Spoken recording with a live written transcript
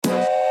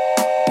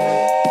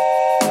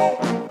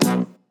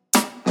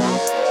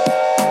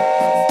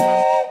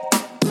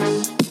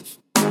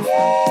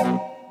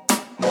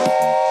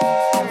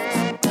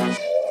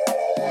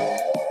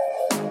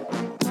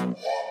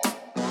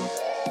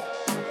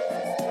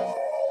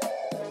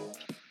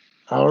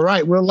All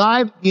right, we're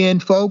live again,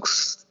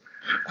 folks.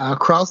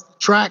 Across the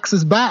Tracks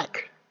is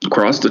back.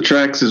 Across the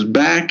Tracks is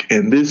back,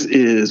 and this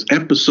is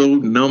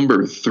episode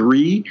number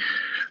 3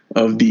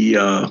 of the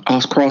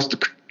Across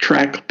the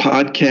Track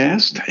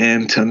podcast.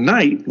 And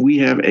tonight we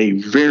have a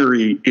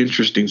very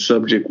interesting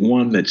subject,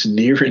 one that's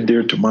near and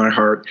dear to my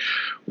heart.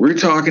 We're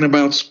talking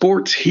about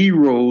sports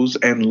heroes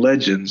and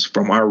legends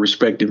from our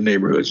respective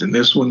neighborhoods, and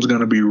this one's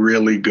going to be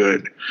really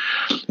good.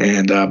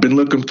 And I've been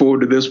looking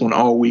forward to this one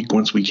all week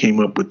once we came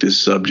up with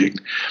this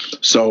subject.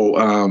 So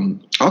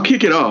I'll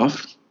kick it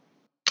off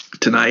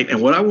tonight,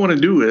 and what I want to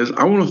do is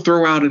I want to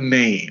throw out a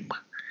name.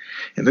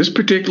 And this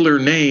particular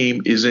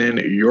name is in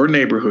your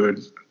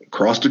neighborhood,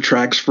 across the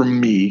tracks from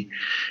me,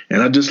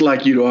 and I'd just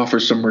like you to offer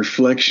some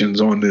reflections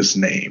on this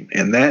name.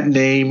 And that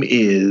name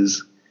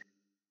is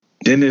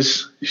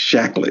Dennis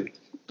Shacklett.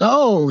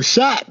 Oh,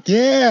 Shaq,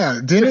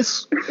 yeah.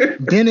 Dennis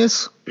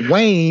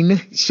Wayne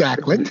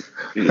Shacklett.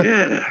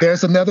 Yeah.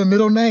 There's another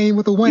middle name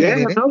with a Wayne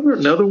in it.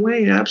 Another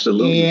Wayne,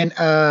 absolutely. And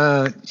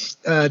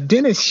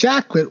Dennis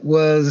Shacklett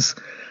was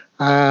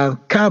kind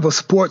of a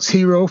sports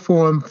hero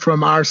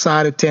from our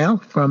side of town,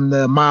 from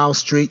the Miles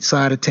Street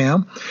side of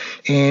town.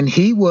 And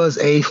he was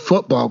a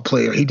football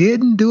player. He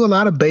didn't do a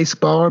lot of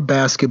baseball or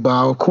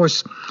basketball. Of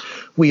course,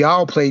 we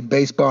all played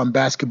baseball and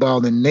basketball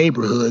in the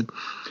neighborhood.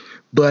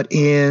 But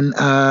in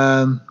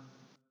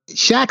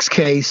Shaq's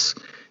case,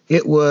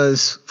 it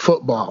was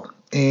football.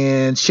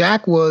 And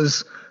Shaq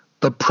was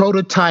the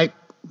prototype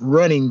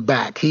running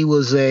back. He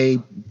was a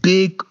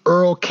big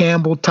Earl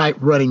Campbell type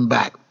running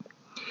back.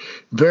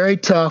 Very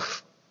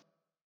tough.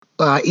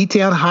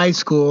 E-Town High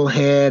School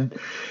had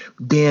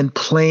been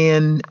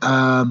playing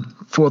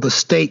for the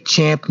state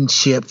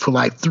championship for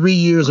like 3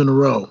 years in a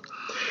row.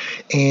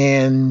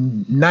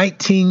 And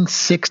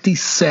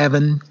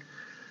 1967,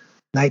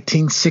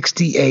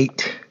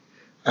 1968,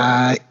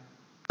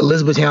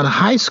 Elizabethtown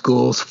High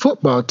School's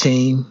football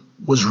team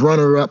was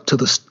runner-up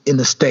in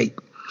the state.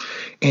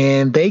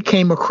 And they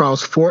came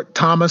across Fort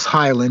Thomas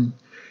Highland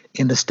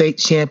in the state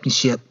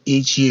championship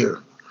each year.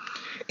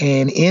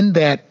 And in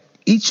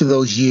each of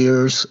those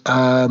years,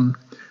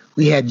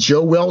 we had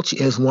Joe Welch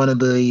as one of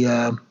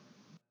the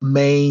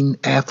main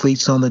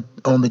athletes on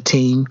the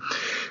team.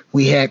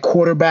 We had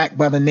quarterback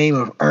by the name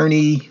of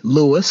Ernie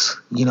Lewis.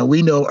 You know,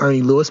 we know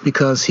Ernie Lewis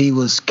because he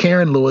was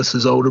Karen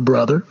Lewis's older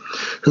brother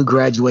who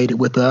graduated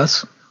with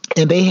us.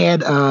 And they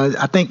had,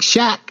 I think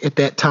Shaq at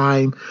that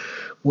time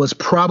was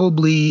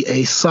probably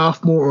a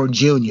sophomore or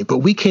junior, but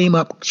we came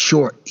up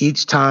short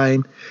each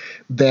time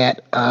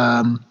that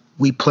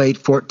we played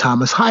Fort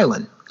Thomas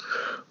Highland.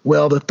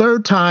 Well, the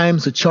third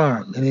time's a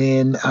charm. And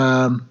in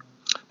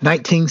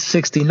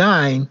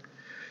 1969,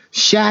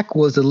 Shaq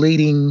was the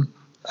leading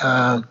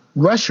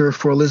rusher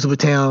for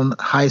Elizabethtown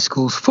High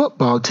School's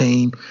football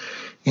team,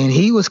 and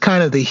he was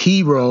kind of the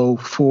hero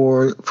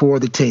for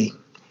the team.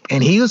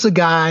 And he was a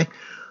guy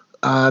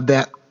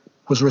that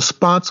was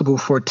responsible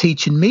for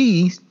teaching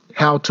me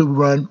how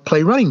to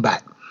play running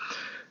back.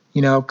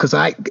 You know, because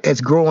as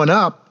growing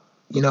up,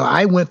 you know,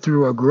 I went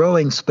through a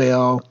growing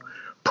spell,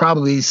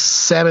 probably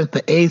 7th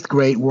to 8th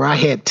grade, where I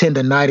had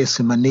tendonitis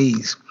in my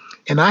knees,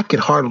 and I could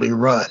hardly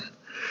run.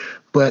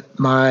 But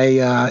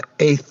my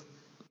 8th,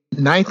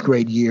 9th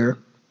grade year,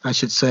 I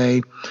should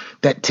say,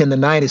 that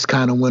tendonitis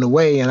kind of went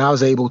away, and I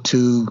was able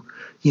to,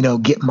 you know,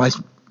 get my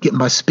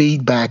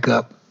speed back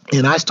up,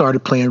 and I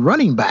started playing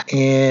running back.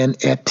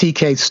 And at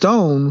TK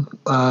Stone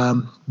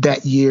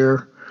that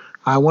year,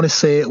 I want to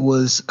say it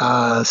was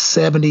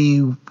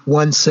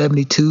 71,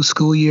 72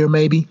 school year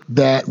maybe,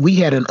 that we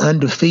had an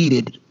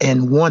undefeated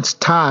and once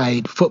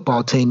tied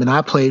football team, and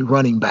I played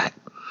running back.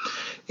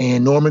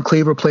 And Norman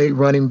Cleaver played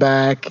running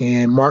back,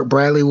 and Mark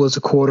Bradley was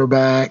a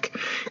quarterback.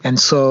 And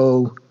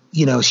so,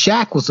 you know,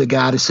 Shaq was the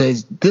guy that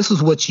says, this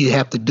is what you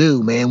have to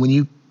do, man. When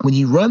you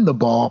run the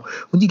ball,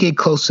 when you get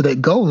close to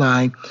that goal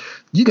line,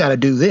 you got to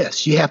do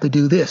this. You have to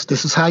do this.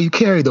 This is how you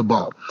carry the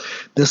ball.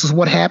 This is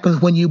what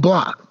happens when you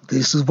block.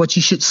 This is what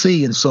you should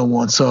see, and so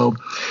on. So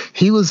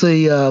he was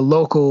a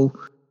local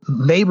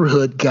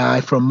neighborhood guy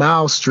from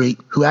Miles Street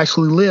who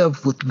actually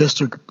lived with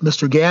Mr.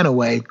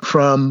 Ganaway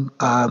from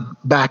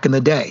back in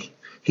the day.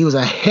 He was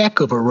a heck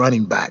of a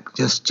running back,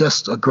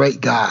 just a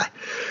great guy.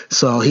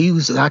 So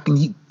I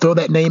can throw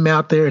that name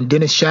out there, and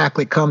Dennis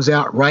Shacklett comes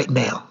out right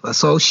now.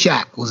 So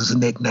Shaq was his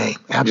nickname.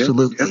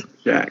 Absolutely. Yep.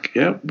 Shaq.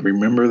 Yep.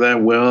 Remember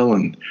that well.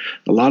 And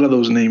a lot of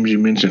those names you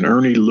mentioned,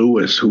 Ernie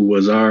Lewis, who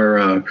was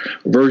our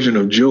version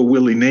of Joe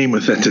Willie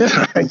Namath at the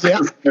time.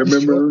 Yep. I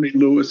remember Ernie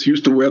Lewis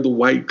used to wear the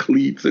white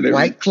cleats and everything.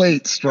 White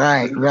cleats.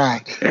 Right.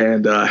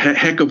 And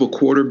heck of a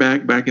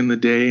quarterback back in the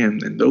day.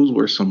 And those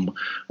were some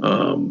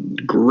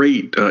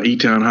great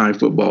E-Town High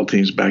football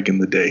teams back in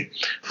the day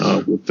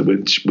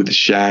with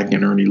Shaq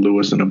and Ernie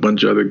Lewis and a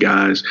bunch of other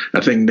guys.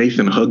 I think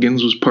Nathan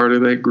Huggins was part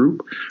of that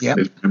group,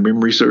 if my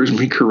memory serves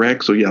me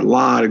correct. So, yeah, a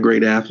lot of great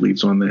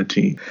athletes on that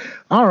team.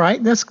 All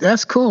right,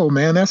 that's cool,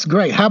 man. That's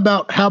great. How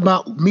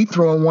about me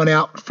throwing one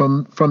out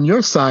from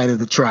your side of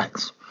the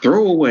tracks?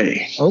 Throw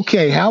away.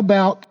 Okay, how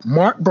about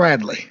Mark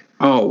Bradley?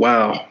 Oh,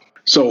 wow.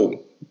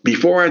 So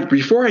before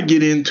I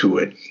get into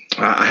it,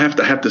 I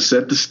have to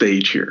set the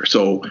stage here.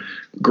 So,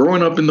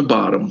 growing up in the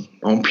bottom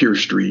on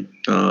Pierce Street,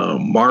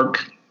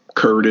 Mark,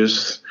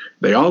 Curtis,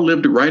 they all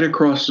lived right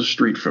across the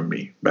street from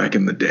me back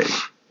in the day.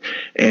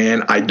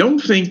 And I don't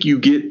think you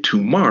get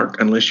to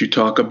Mark unless you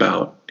talk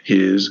about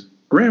his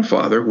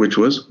grandfather, which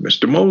was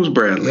Mr. Mose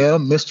Bradley. Yeah,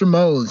 Mr.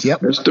 Mose.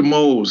 Yep. Mr.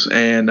 Mose.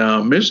 And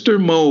Mr.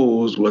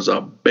 Mose was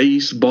a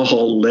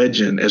baseball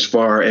legend as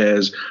far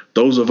as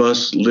those of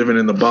us living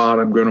in the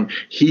bottom.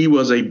 He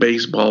was a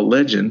baseball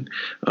legend.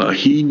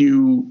 He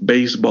knew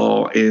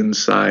baseball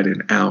inside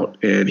and out,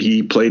 and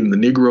he played in the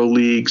Negro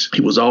Leagues.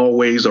 He was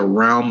always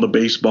around the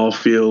baseball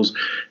fields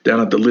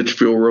down at the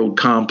Litchfield Road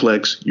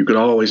complex. You could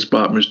always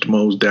spot Mr.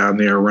 Mose down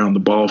there around the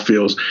ball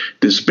fields,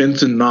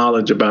 dispensing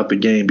knowledge about the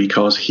game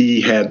because he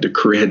had the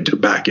cred to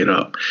back it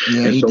up.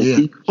 Yeah, and he so did.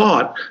 He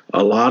caught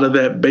a lot of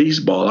that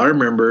baseball. I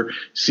remember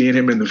seeing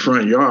him in the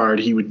front yard.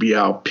 He would be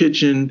out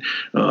pitching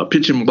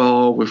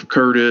ball with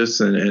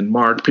Curtis and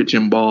Mark,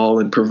 pitching ball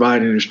and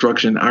providing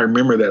instruction. I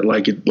remember that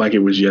like it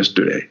was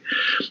yesterday.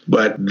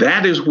 But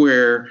that is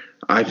where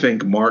I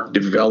think Mark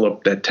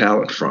developed that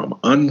talent from.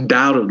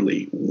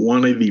 Undoubtedly,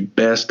 one of the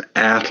best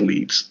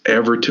athletes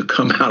ever to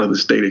come out of the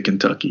state of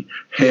Kentucky,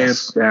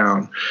 hands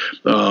down.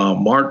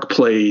 Mark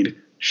played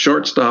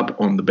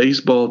shortstop on the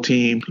baseball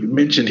team. You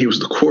mentioned he was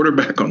the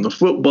quarterback on the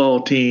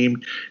football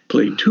team,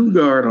 played two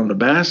guard on the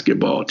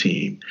basketball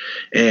team,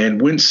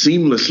 and went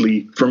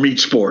seamlessly from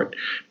each sport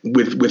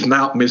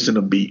without missing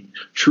a beat.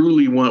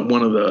 Truly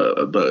one of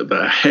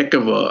the heck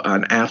of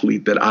an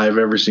athlete that I've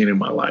ever seen in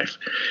my life.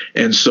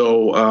 And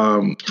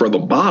so for the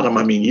bottom,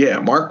 I mean, yeah,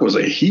 Mark was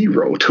a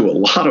hero to a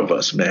lot of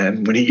us,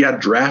 man. When he got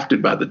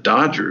drafted by the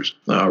Dodgers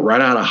right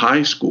out of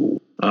high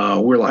school,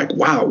 we're like,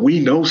 wow, we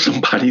know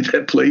somebody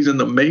that plays in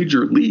the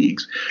major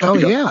leagues. Oh,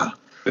 yeah.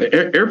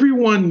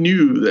 Everyone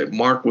knew that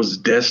Mark was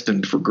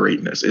destined for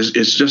greatness.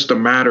 It's just a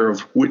matter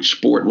of which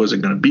sport was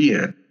it going to be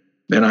in.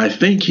 And I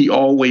think he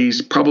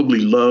always probably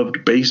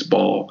loved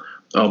baseball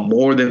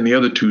more than the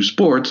other two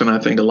sports. And I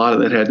think a lot of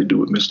that had to do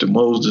with Mr.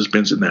 Mose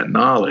dispensing that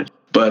knowledge.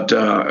 But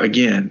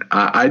again,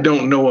 I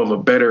don't know of a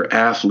better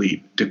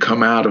athlete to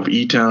come out of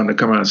E-Town, to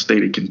come out of the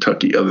state of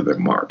Kentucky other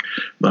than Mark.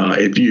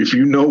 If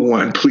you know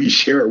one, please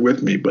share it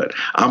with me. But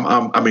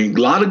I mean,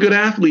 a lot of good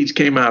athletes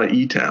came out of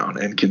E-Town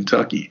and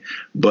Kentucky.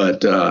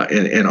 But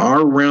in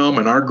our realm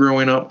and our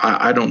growing up,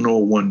 I don't know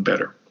one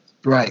better.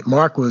 Right.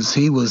 Mark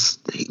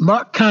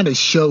kind of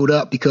showed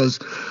up because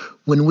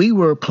when we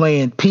were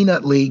playing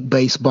Peanut League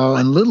baseball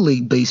and Little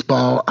League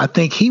baseball, I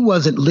think he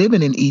wasn't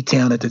living in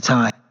E-Town at the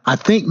time. I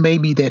think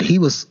maybe that he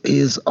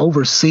is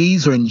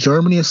overseas or in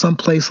Germany or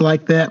someplace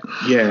like that.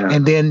 Yeah.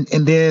 And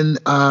then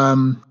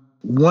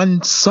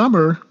one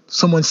summer,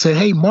 someone said,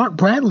 "Hey, Mark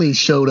Bradley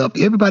showed up.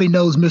 Everybody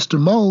knows Mr.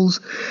 Mose."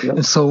 Yep.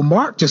 And so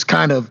Mark just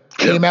kind of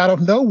came out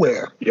of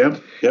nowhere.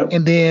 Yep.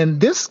 And then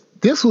this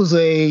was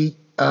a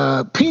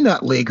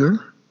peanut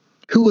leaguer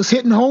who was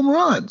hitting home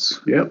runs.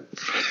 Yep.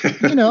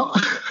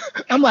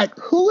 I'm like,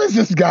 who is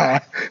this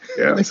guy?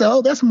 Yeah. They say,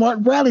 oh, that's Mark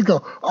Bradley.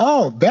 Go,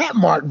 oh, that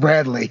Mark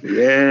Bradley.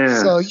 Yeah.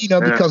 So,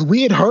 because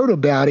we had heard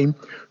about him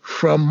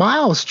from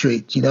Miles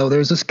Street.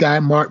 There's this guy,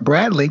 Mark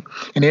Bradley,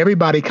 and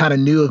everybody kind of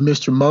knew of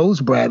Mr. Mose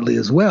Bradley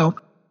as well.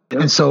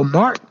 Yep. And so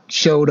Mark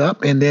showed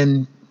up, and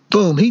then,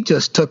 boom, he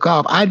just took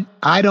off.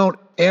 I don't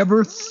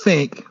ever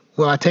think,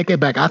 well, I take it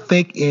back. I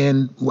think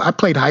I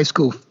played high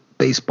school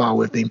baseball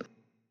with him.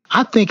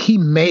 I think he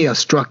may have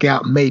struck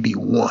out maybe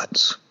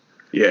once.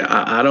 Yeah,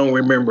 I don't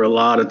remember a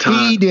lot of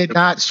times. He did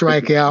not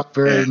strike out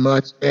very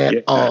much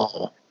at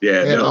all.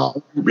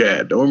 Don't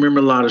remember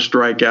a lot of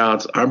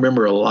strikeouts. I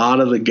remember a lot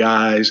of the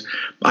guys.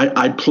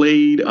 I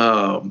played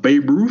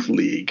Babe Ruth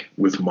League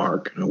with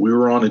Mark. We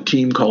were on a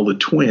team called the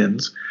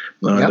Twins,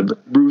 the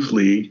Babe Ruth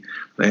League.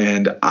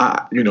 And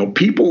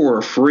people were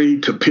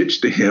afraid to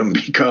pitch to him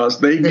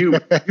because they knew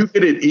if you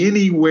get it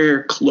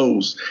anywhere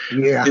close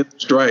in the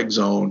strike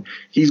zone,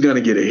 he's going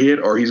to get a hit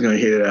or he's going to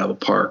hit it out of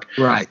the park.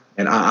 Right.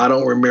 And I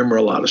don't remember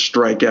a lot of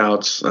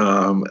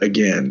strikeouts.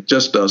 Again,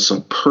 just a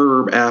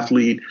superb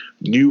athlete,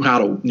 knew how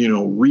to,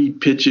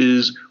 read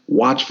pitches,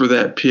 watch for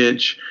that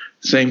pitch.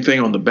 Same thing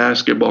on the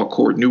basketball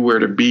court, knew where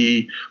to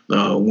be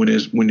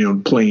when you're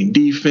playing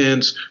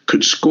defense,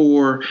 could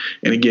score.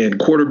 And again,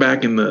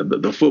 quarterback in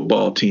the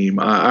football team,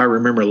 I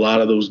remember a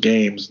lot of those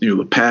games,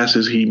 the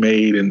passes he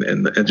made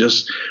and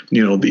just,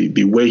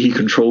 the way he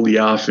controlled the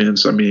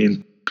offense. I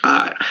mean,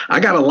 I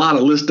got a lot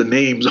of list of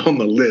names on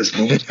the list.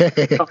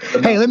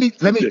 Hey, let me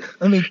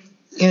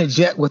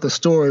interject with a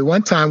story.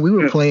 One time we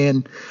were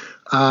playing,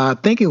 I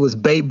think it was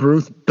Babe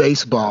Ruth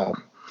baseball.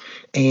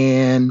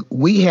 And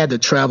we had to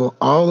travel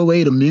all the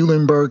way to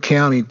Muhlenberg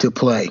County to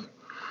play.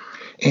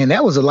 And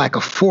that was like a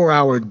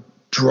 4-hour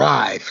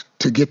drive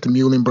to get to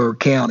Muhlenberg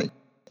County.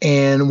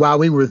 And while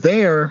we were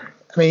there,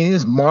 it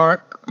was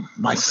Mark,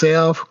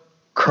 myself,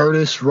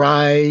 Curtis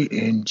Wright,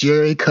 and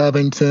Jerry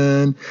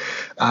Covington,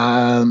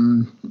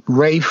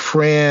 Ray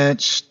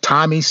French,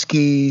 Tommy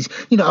Skis,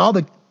 all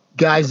the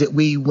guys that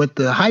we went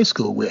to high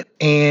school with.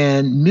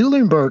 And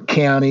Muhlenberg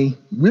County,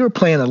 we were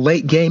playing a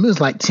late game. It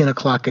was like 10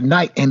 o'clock at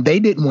night, and they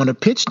didn't want to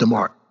pitch to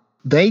Mark.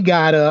 They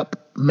got up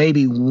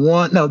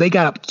they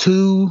got up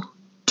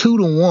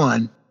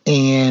 2-1,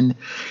 and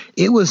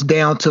it was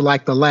down to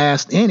like the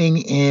last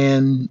inning,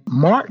 and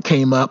Mark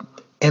came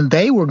up, and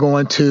they were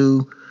going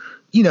to,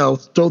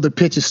 throw the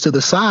pitches to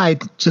the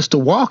side just to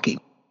walk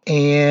him.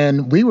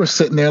 And we were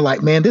sitting there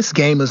like, man, this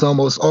game is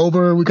almost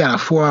over. We got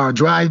a 4-hour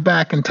drive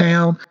back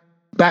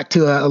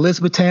to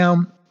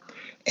Elizabethtown.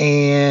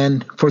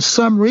 And for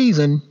some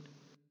reason,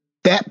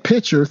 that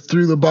pitcher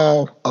threw the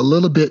ball a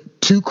little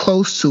bit too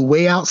close to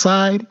way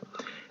outside,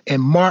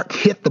 and Mark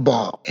hit the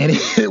ball, and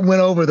it went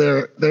over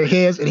their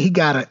heads, and he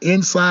got an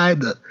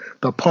inside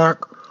the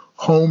park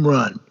home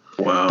run.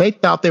 Wow. They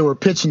thought they were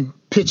pitching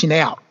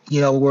out,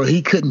 where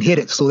he couldn't hit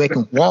it so they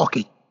can walk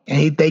it.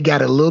 And they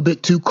got a little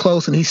bit too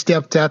close, and he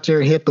stepped out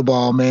there and hit the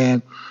ball,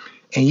 man.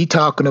 And you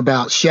talking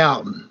about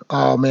shouting.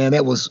 Oh, man,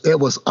 it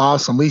was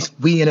awesome. We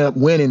ended up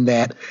winning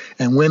that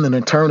and winning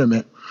the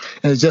tournament.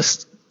 And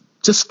it's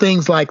just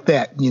things like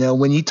that.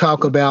 When you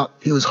talk about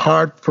it was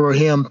hard for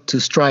him to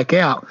strike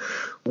out,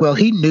 well,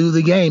 he knew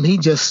the game. He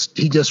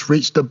just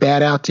reached the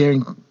bat out there,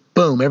 and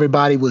boom,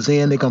 everybody was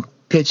in. They're going to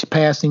pitch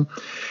past him.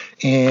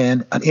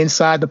 And an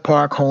inside the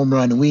park home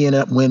run, and we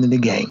ended up winning the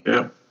game.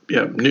 Yeah,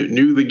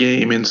 knew the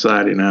game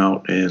inside and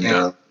out.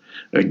 And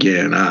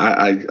again,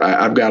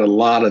 I've got a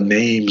lot of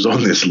names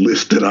on this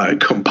list that I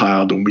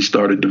compiled when we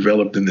started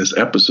developing this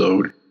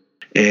episode.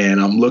 And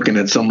I'm looking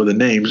at some of the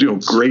names,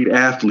 great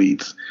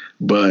athletes,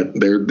 but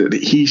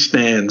he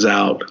stands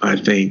out, I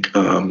think,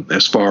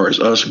 as far as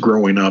us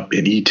growing up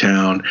in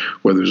E-Town,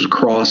 whether it's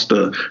across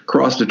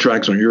the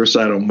tracks on your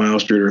side on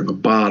Miles Street or in the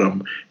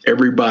bottom,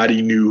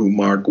 everybody knew who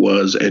Mark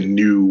was and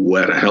knew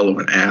what a hell of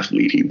an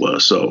athlete he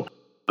was. So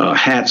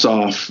hats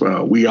off.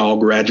 We all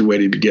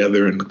graduated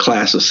together in the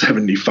class of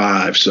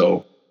 75.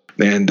 So,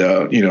 and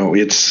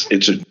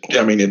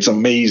it's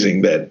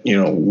amazing that,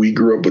 we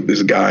grew up with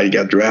this guy. He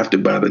got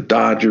drafted by the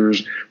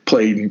Dodgers,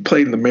 played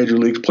in the major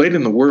leagues, played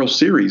in the World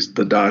Series.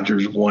 The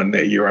Dodgers won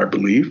that year, I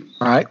believe.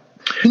 All right.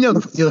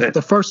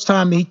 The first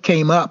time he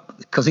came up,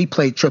 because he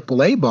played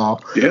AAA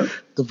ball,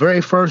 the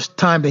very first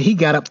time that he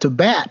got up to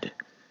bat,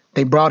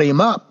 they brought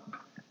him up,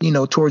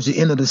 towards the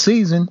end of the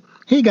season,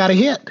 he got a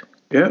hit.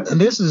 Yeah,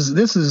 and this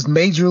is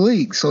major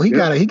league, so he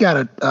got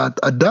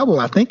a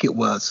double, I think it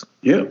was.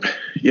 Yep.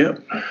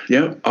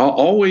 I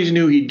always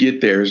knew he'd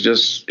get there. It's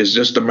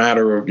just a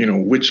matter of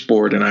which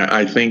sport, and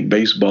I think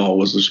baseball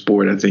was the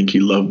sport I think he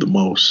loved the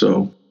most.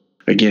 So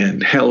again,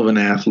 hell of an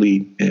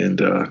athlete,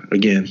 and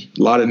again,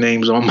 a lot of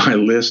names on my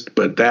list,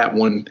 but that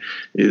one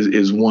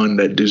is one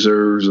that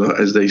deserves,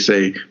 as they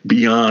say,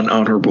 beyond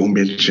honorable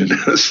mention.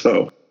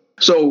 So.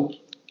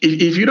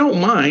 If you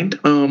don't mind,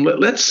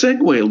 let's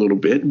segue a little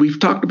bit. We've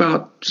talked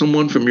about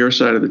someone from your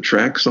side of the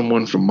track,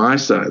 someone from my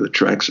side of the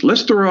tracks.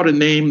 Let's throw out a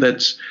name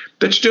that's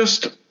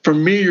just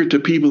familiar to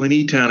people in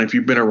E-Town if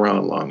you've been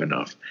around long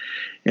enough.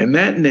 And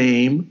that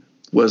name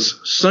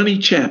was Sonny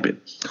Chaput.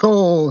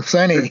 Oh,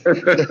 Sonny.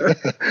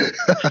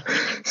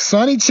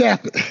 Sonny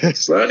Chaput.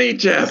 Sonny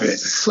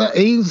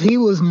Chaput. He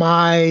was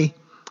my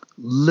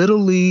Little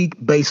League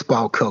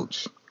baseball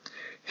coach.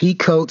 He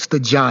coached the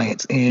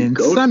Giants, and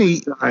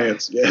Sonny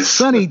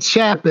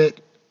Chaput,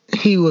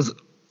 he was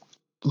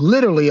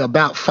literally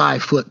about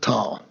 5 foot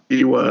tall.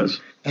 He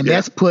was. And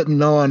that's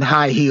putting on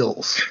high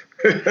heels.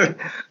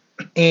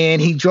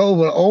 And he drove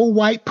an old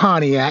white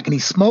Pontiac, and he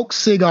smoked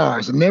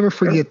cigars. I'll never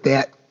forget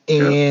that.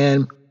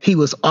 And he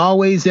was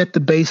always at the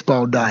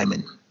baseball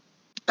diamond.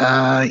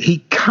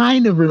 He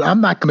kind of,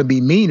 I'm not going to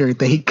be mean or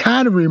anything, he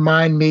kind of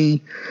reminded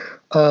me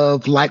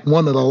of like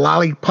one of the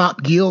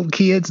Lollipop Guild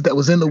kids that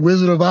was in the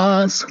Wizard of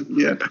Oz.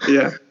 Yeah.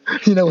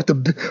 With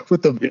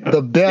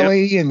the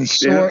belly and the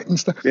short and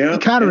stuff. He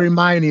kind of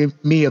reminded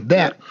me of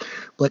that.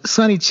 But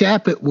Sonny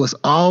Chaput was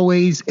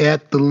always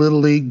at the Little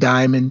League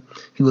Diamond.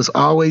 He was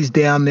always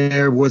down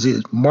there, was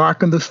he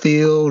marking the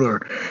field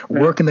or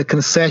working the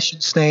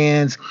concession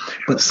stands.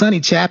 But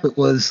Sonny Chaput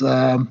was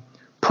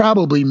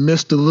probably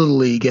Mr. Little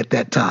League at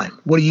that time.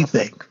 What do you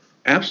think?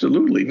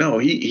 Absolutely. No,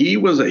 he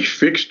was a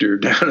fixture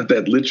down at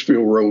that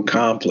Litchfield Road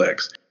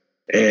complex.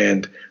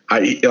 And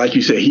like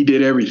you said, he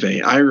did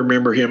everything. I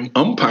remember him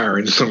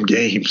umpiring some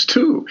games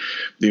too.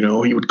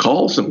 He would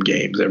call some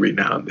games every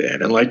now and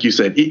then. And like you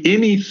said,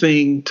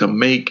 anything to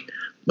make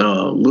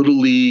Little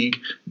League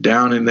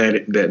down in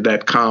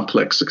that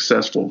complex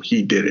successful,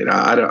 he did it.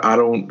 I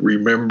don't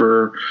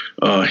remember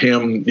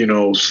him,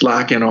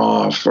 slacking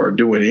off or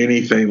doing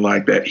anything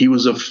like that. He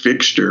was a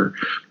fixture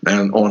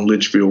on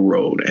Litchfield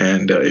Road.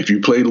 And if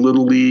you played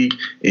Little League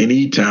in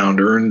E-Town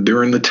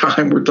during the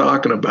time we're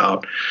talking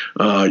about,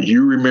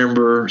 you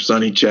remember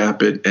Sonny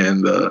Chaput.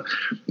 And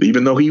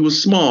even though he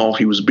was small,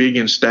 he was big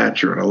in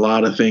stature, and a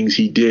lot of things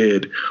he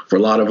did for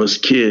a lot of us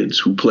kids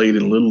who played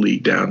in Little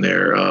League down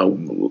there.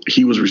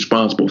 He was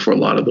responsible for a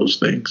lot of those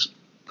things.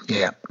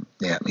 Yeah.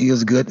 He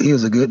was a good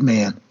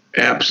man.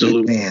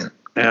 Absolutely. Good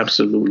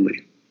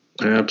man.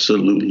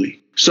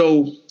 Absolutely.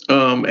 So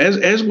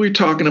as we're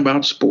talking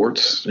about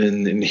sports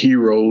and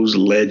heroes,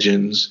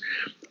 legends,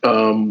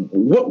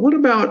 what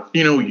about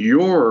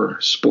your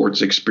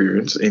sports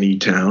experience in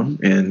E-Town?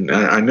 And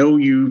I know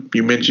you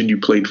mentioned you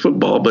played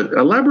football, but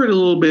elaborate a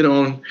little bit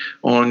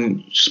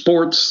on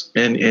sports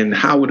and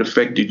how it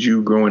affected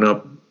you growing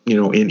up,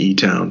 in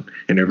E-Town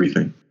and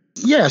everything.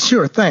 Yeah,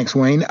 sure. Thanks,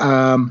 Wayne.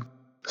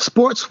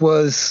 Sports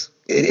was,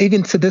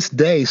 even to this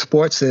day,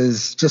 sports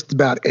is just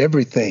about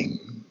everything.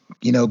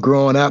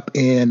 Growing up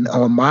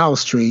on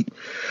Miles Street,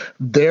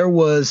 there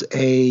was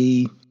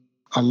a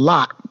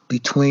lot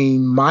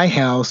between my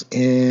house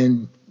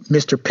and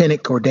Mr.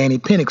 Pinnock or Danny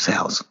Pinnock's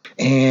house.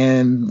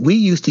 And we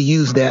used to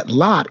use that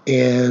lot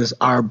as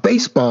our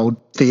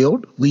baseball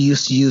field. We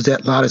used to use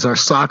that lot as our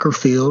soccer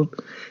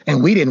field.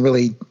 And we didn't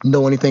really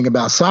know anything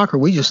about soccer.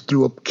 We just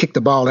kicked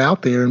the ball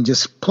out there and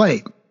just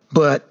played.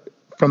 But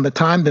from the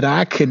time that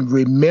I can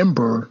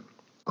remember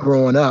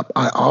growing up,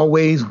 I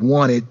always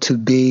wanted to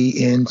be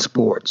in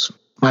sports.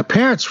 My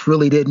parents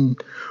really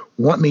didn't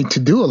want me to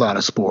do a lot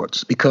of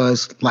sports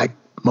because, like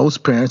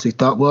most parents, they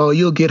thought, well,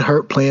 you'll get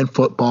hurt playing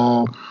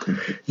football,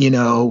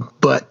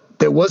 but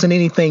there wasn't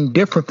anything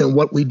different than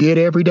what we did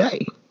every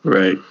day.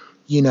 Right.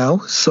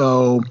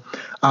 So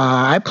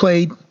I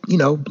played,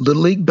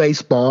 Little League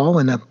baseball,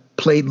 and I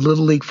played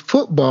Little League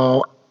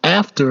football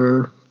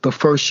after the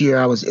first year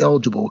I was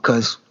eligible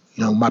because,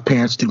 my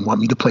parents didn't want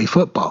me to play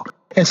football.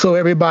 And so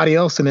everybody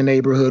else in the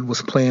neighborhood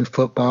was playing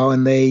football,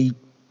 and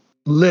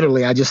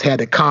I just had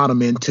to con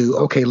them into,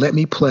 okay, let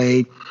me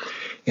play.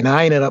 And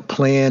I ended up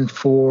playing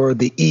for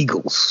the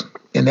Eagles.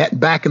 And that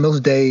back in those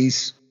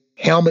days,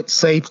 helmet,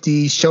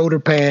 safety, shoulder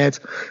pads,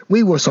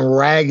 we were some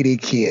raggedy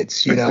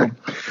kids,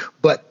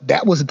 But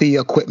that was the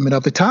equipment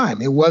of the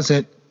time. It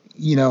wasn't,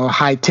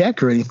 high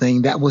tech or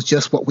anything. That was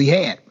just what we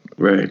had.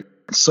 Right.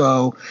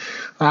 So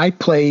I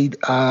played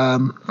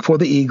for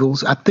the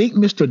Eagles. I think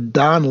Mr.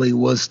 Donnelly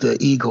was the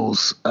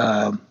Eagles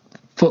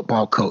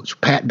football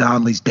coach. Pat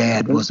Donnelly's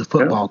dad was the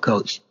football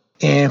coach.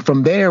 And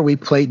from there, we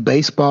played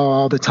baseball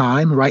all the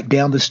time. Right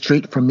down the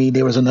street from me,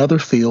 there was another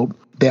field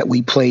that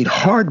we played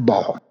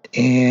hardball.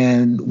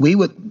 And we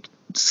would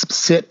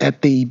sit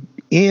at the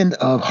end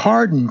of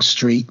Hardin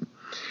Street,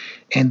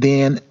 and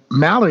then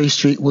Mallory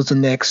Street was the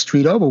next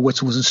street over,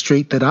 which was a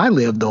street that I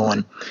lived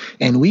on.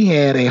 And we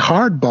had a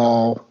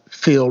hardball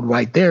field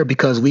right there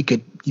because we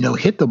could,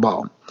 hit the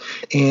ball.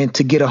 And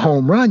to get a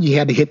home run, you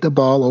had to hit the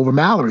ball over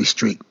Mallory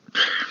Street.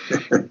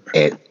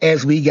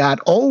 As we got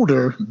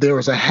older, there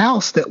was a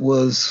house that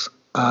was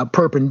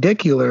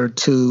perpendicular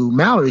to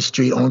Mallory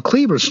Street on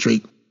Cleaver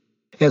Street.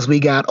 As we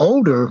got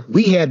older,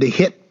 we had to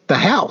hit the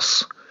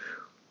house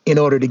in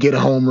order to get a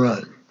home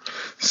run.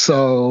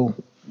 So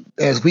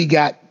as we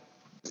got,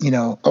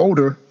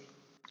 older,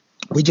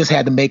 we just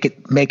had to make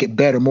it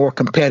better, more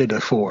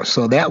competitive for us.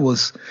 So that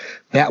was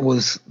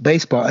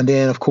baseball. And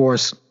then, of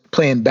course,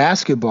 playing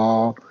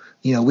basketball,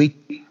 we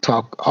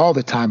talk all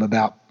the time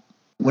about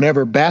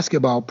whenever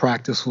basketball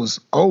practice was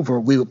over,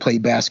 we would play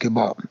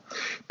basketball.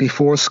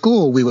 Before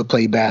school, we would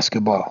play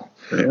basketball.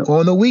 Yeah.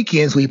 On the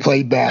weekends, we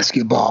played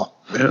basketball.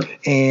 Yeah.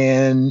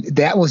 And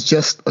that was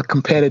just a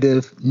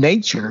competitive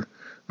nature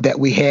that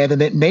we had in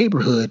that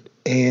neighborhood.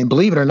 And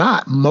believe it or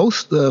not,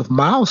 most of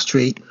Miles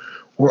Street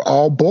were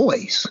all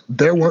boys.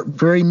 There weren't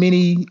very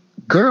many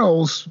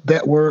girls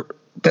that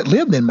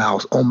lived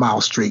on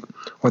Miles Street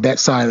or that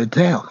side of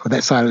the town or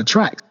that side of the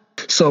track.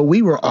 So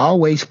we were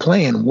always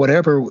playing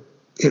whatever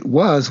it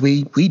was,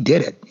 we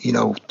did it,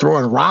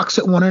 throwing rocks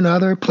at one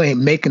another,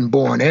 making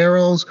bow and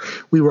arrows.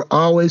 We were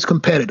always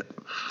competitive.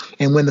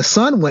 And when the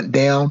sun went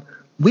down,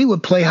 we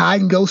would play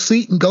hide and go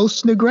seek and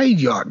ghosts in the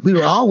graveyard. We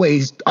were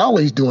always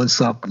doing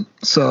something.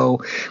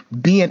 So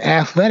being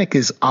athletic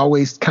has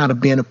always kind of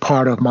been a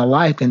part of my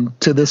life. And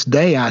to this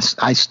day, I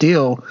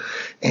still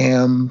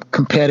am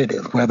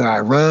competitive. Whether I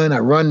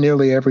run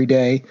nearly every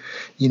day.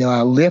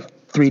 I lift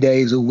 3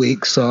 days a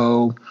week.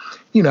 So,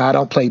 I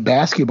don't play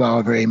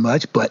basketball very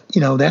much, but,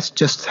 that's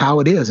just how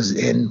it is.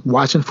 And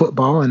watching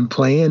football and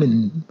playing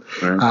and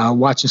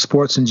watching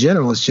sports in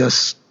general is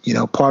just,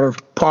 part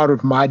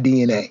of my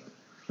DNA.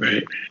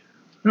 Right.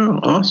 Oh,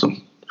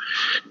 awesome.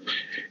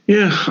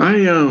 Yeah,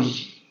 I'll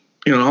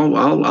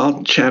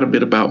chat a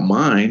bit about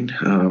mine.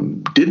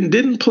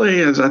 Didn't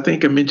play, as I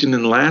think I mentioned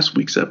in last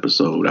week's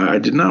episode. I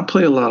did not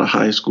play a lot of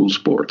high school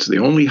sports. The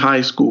only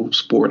high school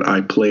sport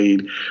I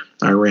played,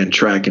 I ran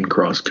track and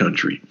cross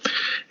country.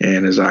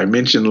 And as I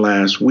mentioned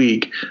last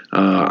week,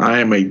 I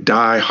am a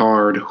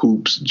diehard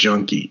hoops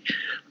junkie.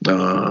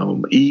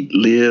 Eat,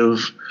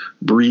 live,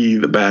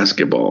 breathe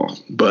basketball.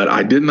 But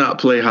I did not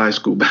play high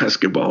school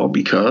basketball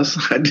because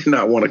I did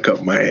not want to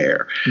cut my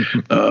hair.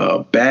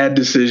 Bad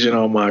decision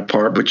on my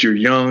part, but you're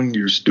young,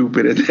 you're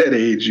stupid at that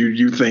age.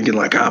 You thinking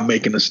like I'm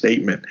making a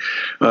statement.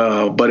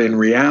 But in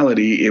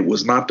reality, it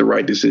was not the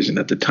right decision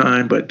at the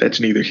time, but that's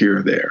neither here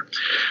or there.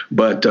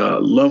 But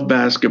love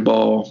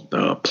basketball,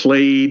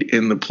 played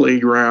in the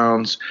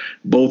playgrounds,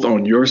 both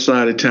on your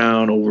side of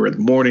town, over at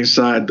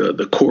Morningside,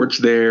 the courts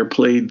there,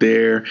 played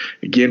there. there.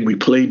 Again, we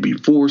played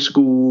before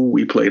school.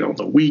 We played on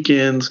the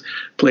weekends,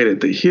 played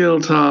at the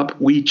Hilltop.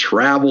 We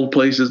traveled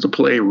places to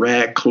play,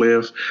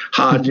 Radcliffe,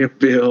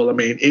 Hodgenville. I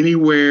mean,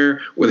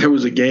 anywhere where there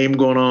was a game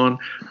going on,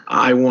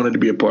 I wanted to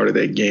be a part of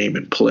that game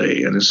and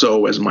play. And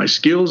so as my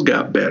skills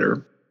got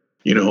better,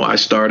 I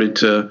started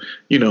to,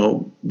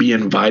 be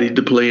invited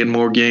to play in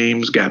more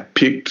games, got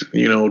picked,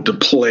 to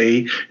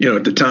play.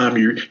 At the time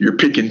you're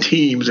picking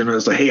teams and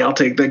it's like, hey, I'll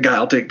take that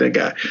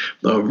guy.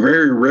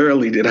 Very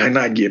rarely did I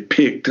not get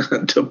picked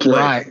to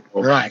play.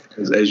 Right.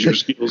 As your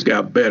skills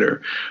got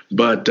better.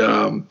 But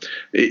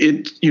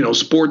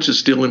sports is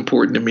still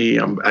important to me.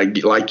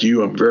 Like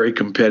you, I'm very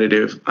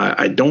competitive.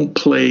 I don't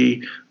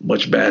play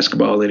much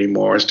basketball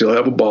anymore. I still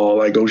have a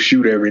ball. I go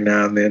shoot every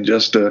now and then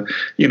just to,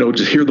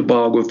 just hear the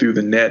ball go through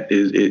the net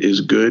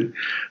is good.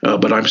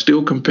 But I'm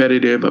still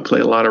competitive. I play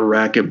a lot of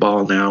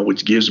racquetball now,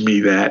 which gives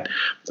me that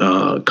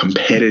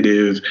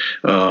competitive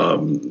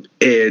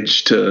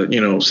edge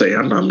to, say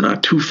I'm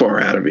not too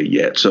far out of it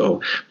yet.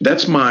 So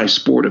that's my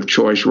sport of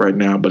choice right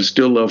now, but I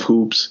still love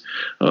hoops,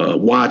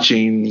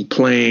 watching,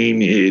 playing,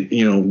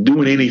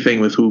 doing anything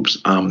with hoops,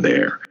 I'm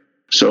there.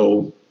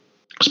 So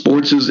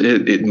sports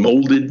it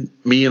molded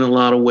me in a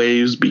lot of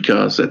ways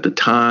because at the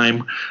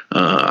time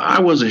I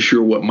wasn't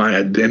sure what my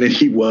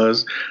identity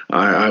was.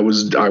 I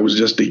was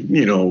just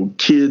a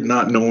kid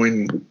not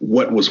knowing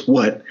what was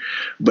what.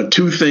 But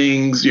two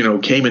things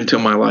came into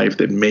my life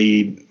that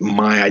made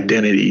my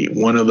identity.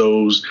 One of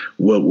those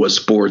was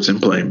sports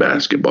and playing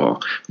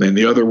basketball, and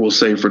the other we'll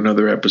save for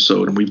another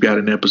episode. And we've got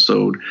an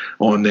episode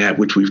on that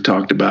which we've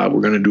talked about.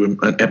 We're going to do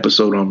an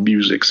episode on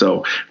music,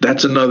 so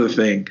that's another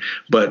thing.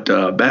 But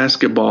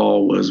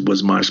basketball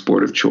was my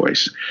sport of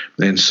choice.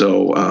 And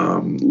so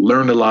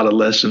learned a lot of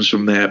lessons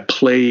from that,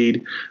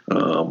 played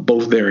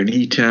both there in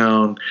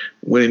E-Town,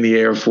 went in the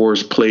Air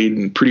Force, played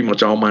in pretty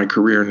much all my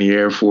career in the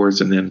Air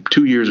Force, and then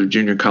 2 years of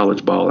junior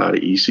college ball out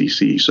of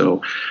ECC.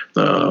 So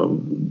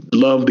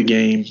love the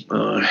game.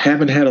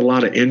 Haven't had a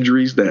lot of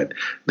injuries that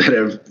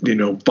have,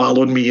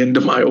 followed me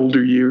into my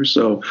older years.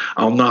 So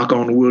I'll knock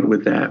on wood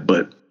with that,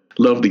 but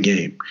love the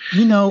game.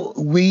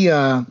 We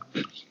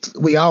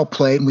all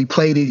played, and we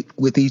played it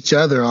with each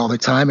other all the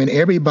time, and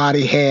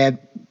everybody had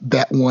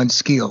that one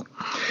skill.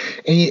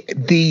 And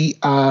the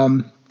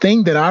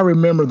thing that I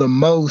remember the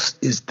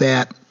most is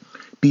that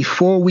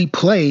before we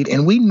played,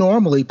 and we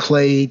normally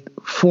played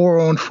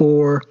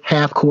 4-on-4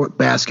 half-court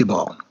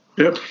basketball.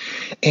 Yep.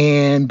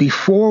 And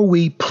before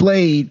we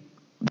played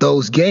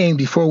those games,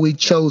 before we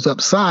chose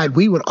up side,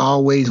 we would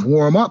always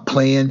warm up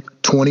playing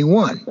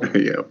 21.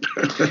 Yep.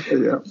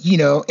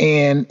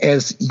 And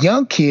as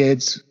young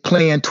kids,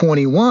 playing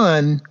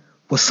 21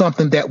 was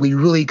something that we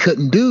really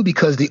couldn't do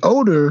because the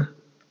older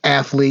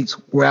athletes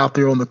were out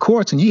there on the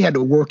courts and you had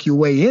to work your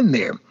way in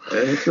there.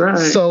 That's right.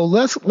 So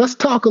let's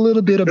talk a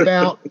little bit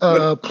about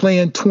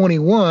playing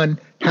 21,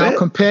 how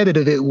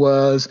competitive it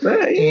was,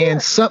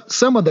 and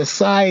some of the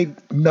side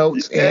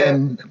notes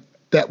and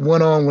that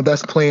went on with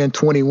us playing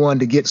 21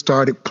 to get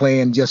started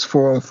playing just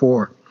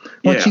 4-on-4.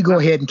 Why don't you go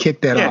ahead and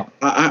kick that off?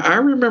 I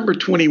remember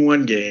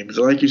 21 games.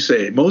 Like you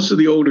say, most of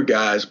the older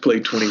guys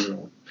played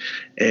 21.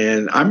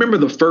 And I remember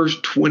the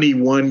first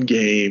 21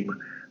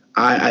 game.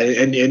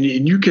 And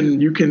you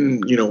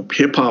can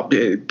hip hop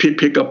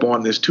pick up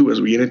on this too as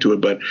we get into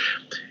it. But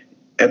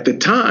at the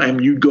time,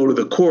 you'd go to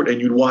the court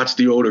and you'd watch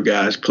the older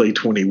guys play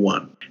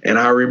 21. And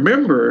I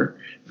remember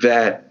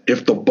that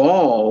if the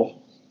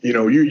ball,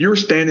 you're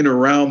standing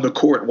around the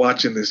court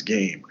watching this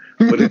game,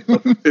 but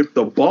if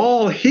the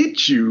ball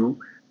hits you,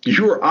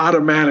 you're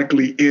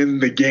automatically in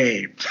the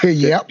game.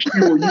 Yep.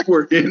 You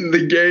were in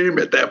the game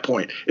at that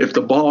point. If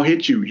the ball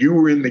hit you, you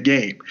were in the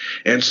game.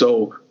 And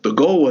so the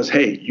goal was,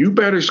 hey, you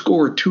better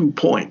score 2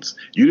 points.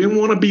 You didn't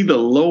want to be the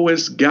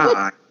lowest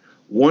guy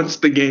once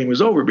the game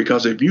was over,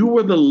 because if you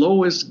were the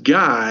lowest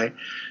guy,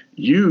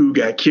 you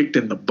got kicked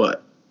in the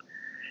butt.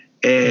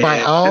 And by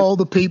all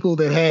the people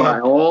that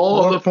had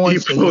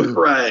points people,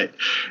 right?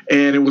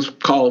 And it was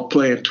called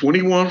playing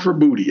 21 for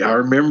booty. I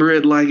remember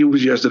it like it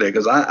was yesterday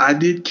because I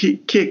did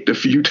kicked a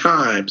few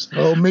times.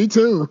 Oh, me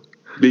too.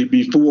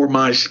 Before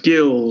my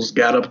skills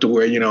got up to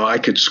where I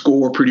could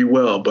score pretty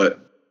well, but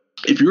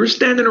if you were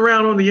standing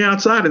around on the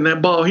outside and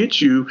that ball hit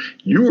you,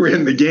 you were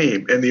in the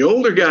game. And the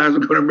older guys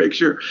were going to make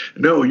sure,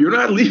 no, you're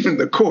not leaving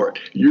the court.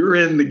 You're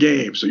in the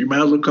game. So you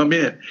might as well come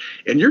in.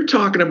 And you're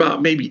talking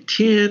about maybe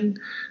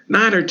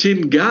 9 or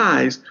 10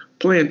 guys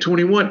playing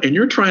 21, and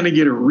you're trying to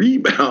get a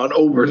rebound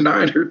over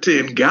 9 or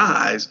 10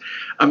 guys.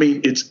 I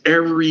mean, it's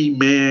every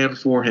man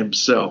for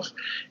himself.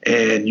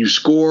 And you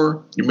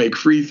score, you make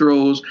free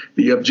throws.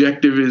 The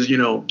objective is,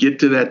 get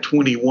to that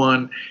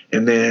 21.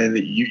 And then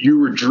you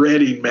were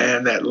dreading,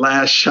 man, that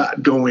last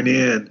shot going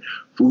in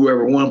for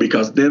whoever won,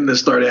 because then they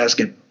start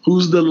asking,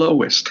 who's the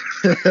lowest?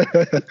 Who's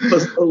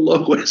the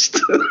lowest?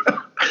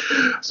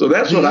 So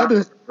that's what I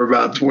remember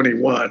about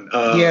 21.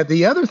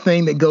 The other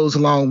thing that goes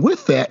along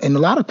with that, and a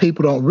lot of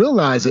people don't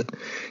realize it,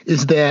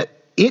 is that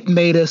it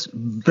made us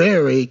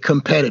very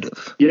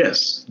competitive.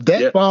 Yes.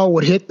 That ball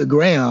would hit the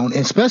ground,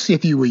 and especially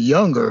if you were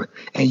younger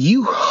and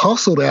you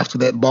hustled after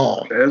that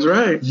ball. That's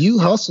right. You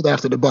hustled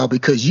after the ball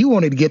because you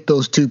wanted to get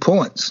those 2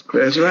 points.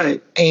 That's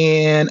right.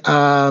 And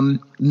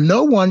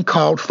no one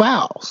called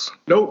fouls.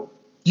 Nope.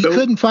 You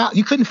couldn't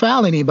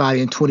foul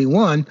anybody in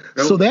 21,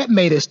 so that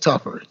made us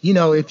tougher. You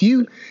know, if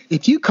you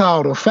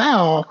called a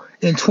foul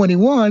in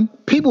 21,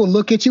 people would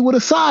look at you with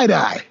a side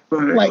eye.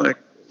 Like,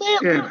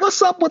 man,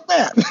 what's up with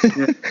that?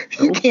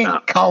 Yeah. You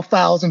can't call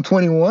fouls in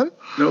 21.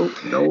 No.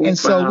 And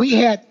so we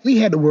had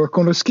to work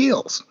on the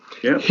skills.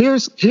 Yeah.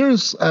 Here's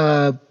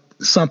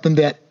something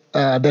that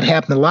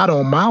happened a lot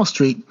on Mile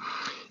Street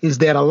is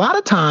that a lot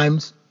of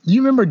times, you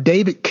remember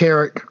David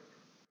Carrick?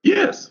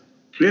 Yes.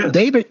 Yeah.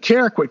 David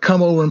Carrick would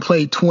come over and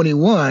play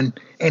 21,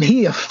 and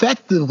he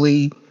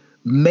effectively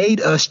made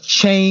us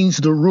change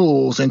the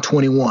rules in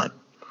 21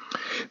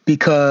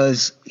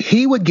 because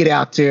he would get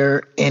out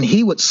there and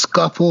he would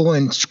scuffle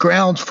and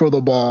scrounge for the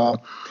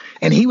ball,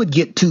 and he would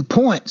get 2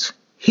 points.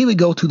 He would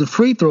go to the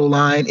free throw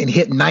line and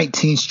hit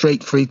 19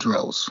 straight free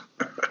throws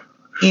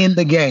in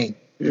the game.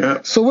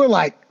 Yeah. So we're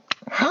like,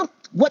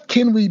 what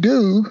can we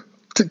do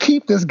to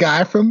keep this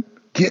guy from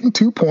getting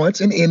 2 points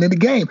and ending the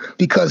game?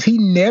 Because he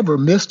never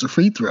missed a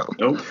free throw.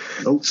 Nope.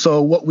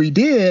 So what we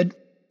did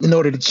in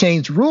order to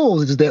change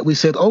rules is that we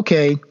said,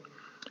 okay,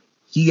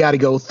 you got to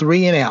go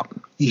 3 and out.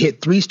 You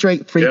hit 3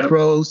 straight free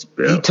throws,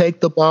 you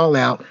take the ball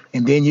out,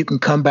 and then you can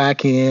come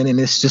back in, and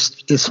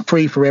it's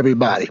free for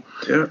everybody.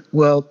 Yeah.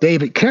 Well,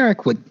 David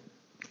Carrick would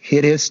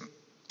hit his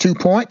 2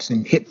 points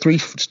and hit 3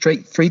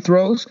 straight free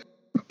throws,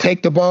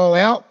 take the ball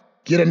out,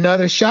 get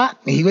another shot,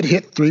 and he would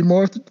hit 3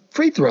 more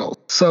free throws.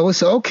 So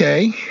it's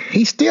okay.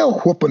 He's still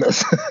whooping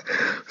us.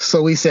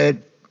 So we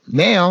said,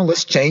 now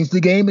let's change the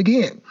game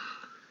again.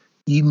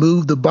 You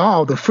move the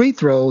ball, the free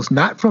throws,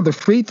 not from the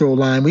free throw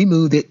line. We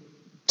moved it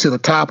to the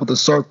top of the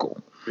circle.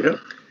 Yeah.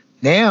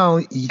 Now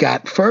you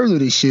got further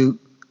to shoot,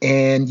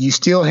 and you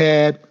still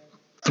had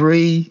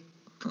 3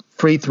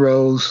 free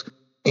throws,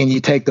 and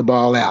you take the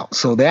ball out.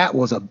 So that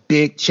was a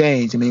big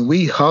change. I mean,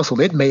 we hustled.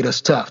 It made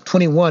us tough.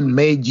 21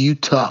 made you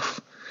tough.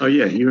 Oh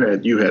yeah, you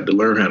had to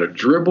learn how to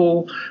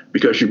dribble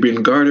because you're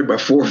being guarded by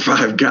 4 or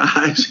 5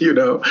 guys, you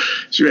know.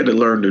 So you had to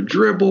learn to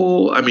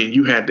dribble. I mean,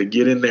 you had to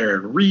get in there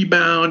and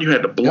rebound. You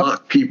had to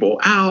block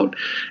people out,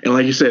 and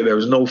like you said, there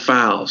was no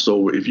foul.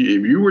 So if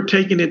you were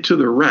taking it to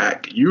the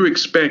rack, you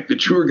expect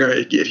that you were going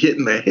to get hit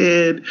in the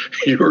head,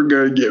 you were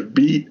going to get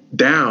beat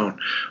down.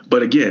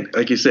 But again,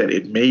 like you said,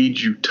 it made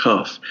you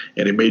tough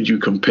and it made you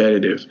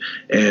competitive,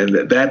 and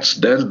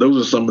those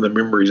are some of the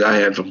memories I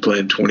had from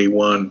playing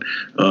 21.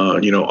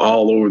 You know,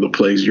 all over the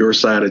place, your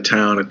side of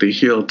town at the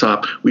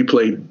Hilltop. We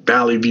played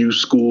Valley View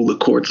School, the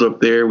courts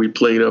up there. We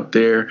played up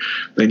there.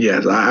 And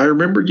yes, I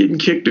remember getting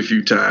kicked a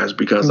few times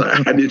because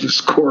I didn't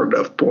score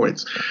enough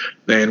points.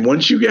 And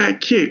once you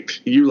got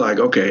kicked, you're like,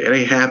 okay, it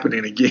ain't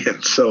happening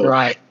again. So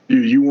right.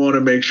 You want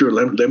to make sure,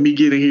 let me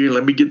get in here,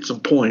 let me get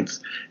some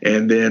points,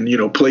 and then, you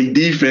know, play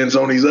defense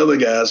on these other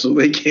guys so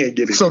they can't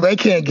get it. So they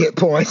can't get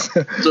points.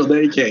 So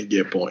they can't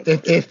get points.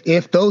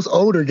 If those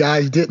older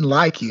guys didn't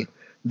like you,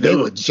 they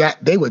would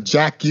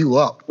jack you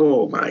up.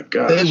 Oh my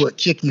gosh. They would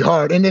kick you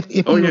hard. And if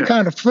you were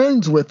kind of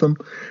friends with them,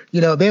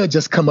 you know, they would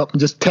just come up and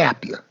just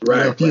tap you.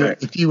 Right. You know,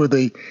 if you were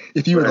the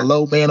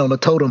low man on the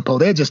totem pole,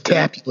 they'd just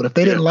tap you. But if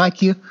they didn't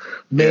like you,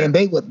 man,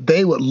 they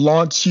would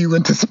launch you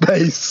into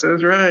space.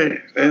 That's right.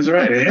 And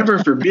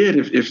heaven forbid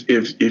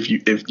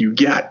if you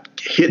got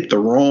hit the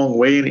wrong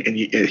way and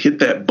you hit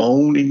that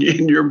bone in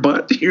your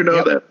butt, you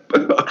know, that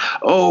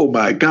oh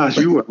my gosh,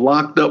 you were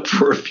locked up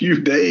for a few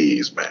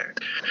days, man.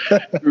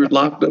 You were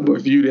locked up for a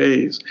few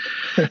days.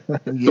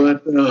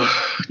 But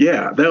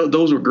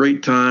those were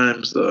great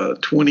times.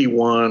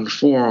 21,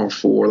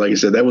 4-on-4. Like I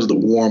said, that was the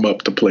warm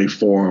up to play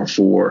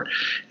 4-on-4,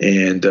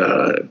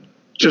 and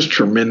just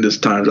tremendous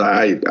times.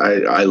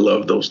 I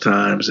love those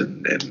times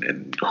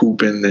and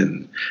hooping,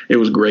 and it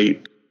was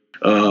great.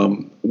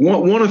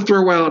 Want to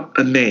throw out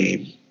a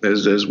name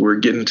as we're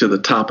getting to the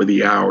top of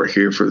the hour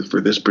here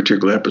for this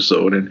particular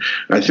episode. And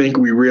I think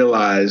we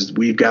realized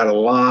we've got a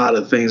lot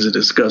of things to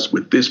discuss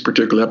with this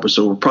particular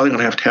episode. We're probably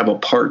going to have a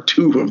part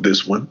 2 of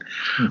this one.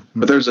 Mm-hmm.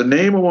 But there's a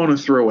name I want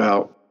to throw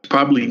out,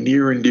 probably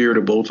near and dear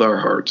to both our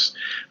hearts.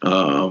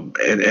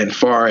 And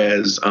far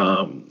as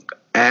not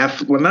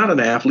an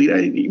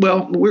athlete.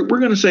 We're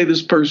going to say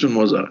this person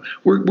was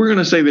we're going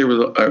to say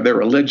they're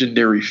a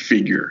legendary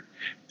figure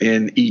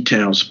in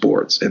E-Town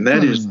sports, and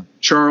that is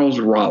Charles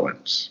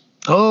Rollins.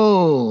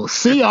 Oh,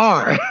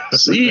 CR.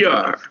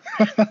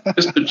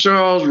 Mr.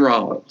 Charles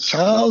Rollins.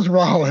 Charles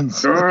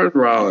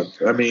Rollins.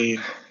 I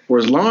mean, for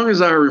as long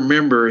as I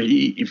remember,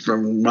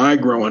 from my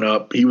growing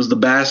up, he was the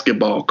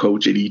basketball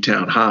coach at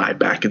E-Town High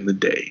back in the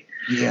day.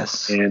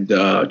 Yes. And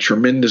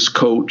tremendous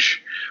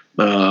coach.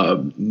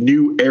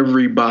 Knew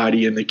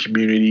everybody in the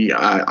community.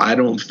 I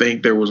don't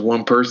think there was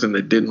one person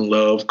that didn't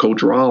love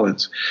Coach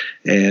Rollins,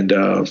 and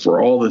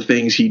for all the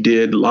things he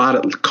did,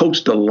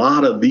 coached a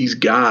lot of these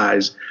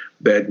guys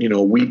that,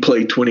 we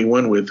played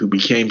 21 with, who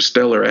became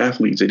stellar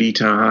athletes at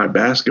Eton High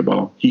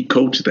basketball. He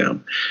coached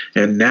them.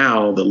 And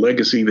now the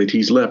legacy that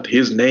he's left,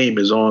 his name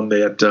is on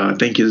that. I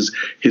think his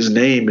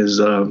name is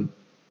on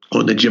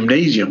the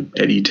gymnasium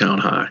at Eton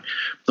High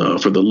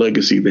for the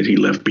legacy that he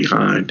left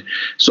behind.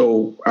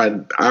 So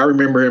I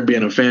remember him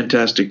being a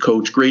fantastic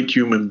coach, great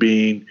human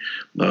being.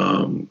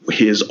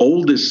 His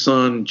oldest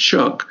son,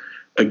 Chuck,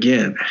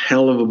 again,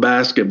 hell of a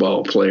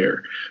basketball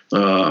player.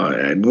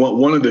 And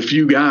one of the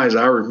few guys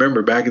I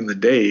remember back in the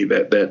day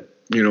that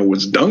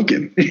was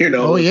dunking,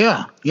 Oh,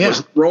 yeah.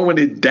 was throwing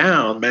it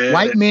down, man.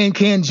 White man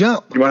can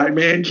jump. White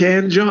man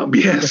can jump,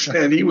 yes.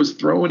 And he was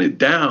throwing it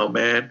down,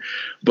 man.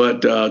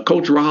 But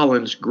Coach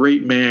Rollins,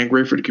 great man,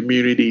 great for the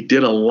community,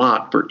 did a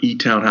lot for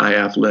Eton High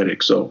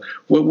athletics. So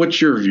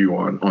what's your view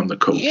on the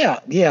coach?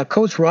 Yeah.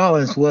 Coach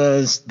Rollins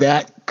was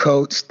that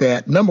coach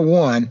that, number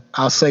one,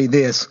 I'll say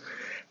this,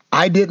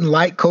 I didn't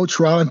like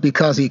Coach Rollins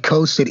because he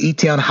coached at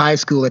Eton High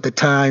School at the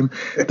time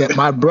that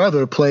my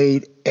brother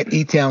played at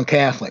Eton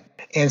Catholic.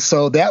 And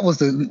so that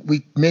was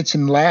we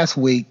mentioned last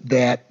week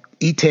that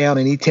Eton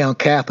and Eton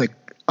Catholic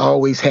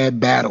always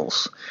had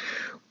battles.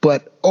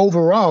 But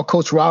overall,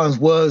 Coach Rollins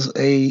was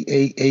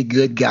a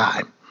good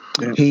guy.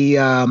 Yeah. He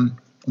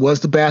was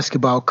the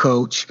basketball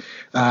coach.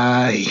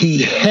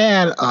 He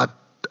had a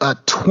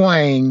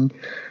twang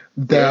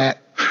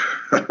that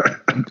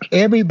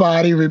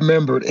everybody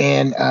remembered.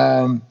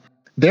 And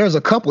there's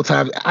a couple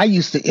times I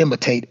used to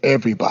imitate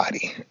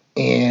everybody.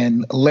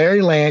 And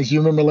Larry Lands, you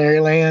remember Larry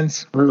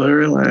Lands?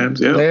 Larry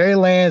Lands, yeah. Larry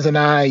Lands and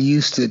I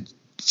used to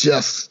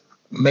just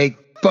make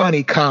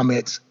funny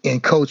comments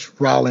in Coach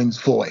Rollins'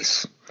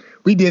 voice.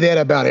 We did that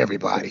about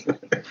everybody.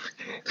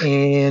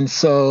 And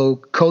so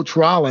Coach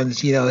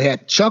Rollins,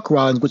 had Chuck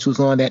Rollins, which was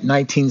on that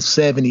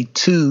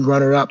 1972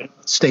 runner-up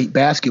state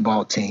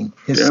basketball team.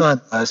 His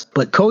son was.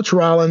 But Coach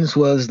Rollins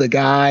was the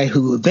guy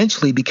who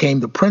eventually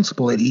became the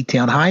principal at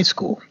Eton High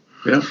School.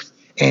 Yeah.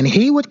 And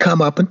he would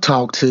come up and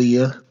talk to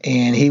you,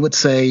 and he would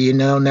say,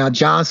 now,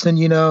 Johnson,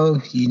 you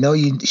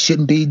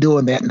shouldn't be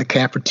doing that in the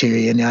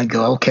cafeteria. And I'd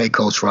go, okay,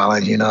 Coach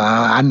Rollins,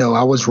 I know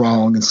I was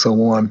wrong and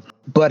so on.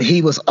 But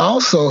he was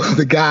also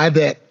the guy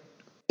that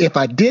if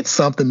I did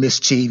something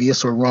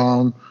mischievous or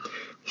wrong,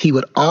 he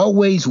would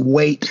always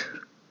wait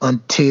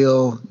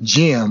until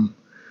gym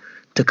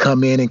to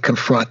come in and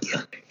confront you.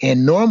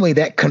 And normally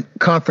that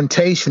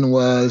confrontation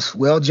was,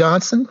 well,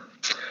 Johnson,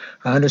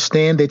 I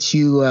understand that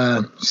you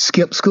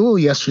skipped school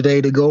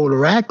yesterday to go to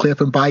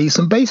Radcliffe and buy you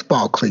some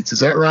baseball cleats.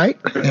 Is that right?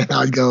 And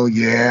I'd go,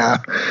 yeah.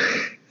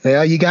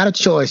 Well, you got a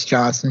choice,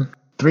 Johnson.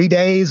 3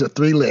 days or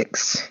 3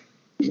 licks.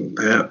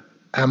 Yeah.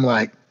 I'm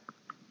like,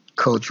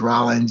 Coach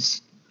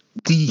Rollins,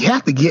 do you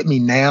have to get me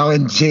now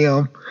in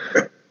gym?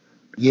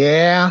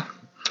 Yeah.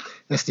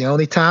 That's the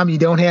only time you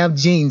don't have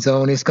jeans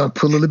on. It's going to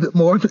put a little bit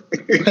more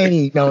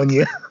pain on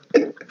you.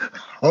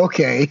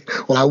 Okay.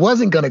 Well, I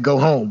wasn't going to go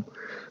home.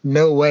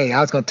 No way.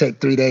 I was going to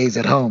take 3 days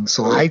at home.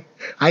 So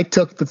I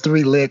took the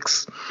 3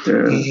 licks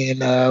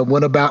and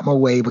went about my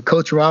way. But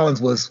Coach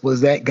Rollins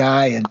was that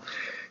guy, and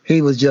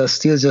he was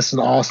just an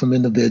awesome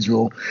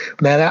individual.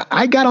 Now,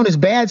 I got on his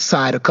bad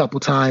side a couple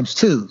times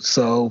too.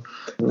 So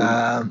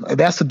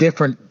that's a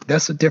different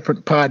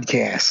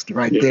podcast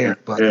right there.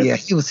 But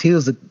he was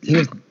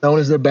known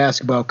as their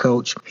basketball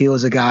coach. He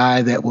was a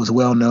guy that was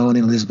well known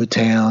in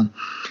Elizabethtown.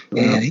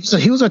 And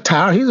he was a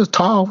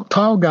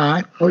tall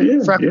guy. Oh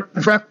yeah,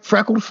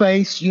 freckled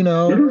face,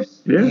 And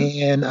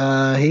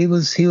he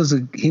was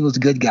a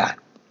good guy.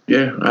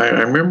 Yeah,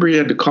 I remember he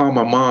had to call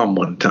my mom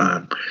one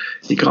time.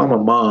 He called my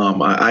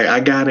mom. I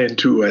got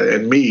into it,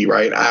 and me,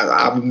 right?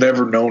 I'm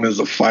never known as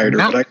a fighter,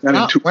 but I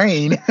got into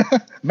Wayne.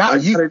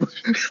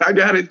 I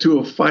got into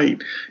a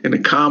fight in the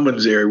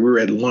commons area. We were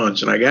at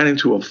lunch, and I got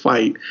into a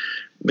fight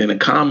in the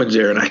commons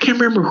area, and I can't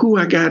remember who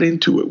I got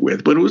into it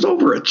with, but it was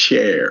over a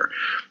chair.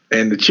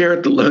 And the chair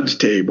at the lunch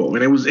table,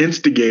 and it was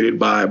instigated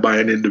by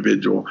an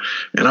individual.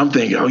 And I'm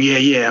thinking, oh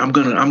yeah, I'm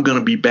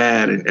gonna be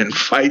bad and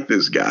fight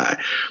this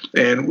guy.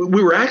 And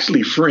we were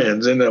actually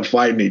friends, ended up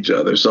fighting each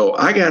other. So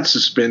I got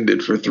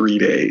suspended for 3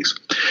 days.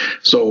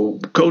 So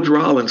Coach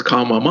Rollins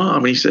called my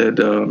mom. He said,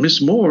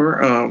 Miss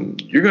Moore,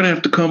 you're gonna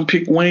have to come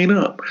pick Wayne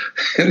up.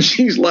 And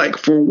she's like,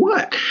 for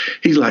what?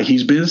 He's like,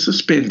 he's been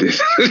suspended.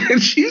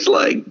 And she's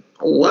like,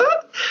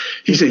 what?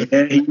 He said,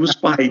 yeah, he was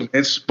fighting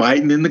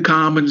in the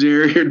commons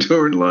area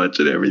during lunch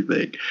and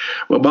everything.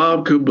 Well,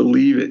 Bob couldn't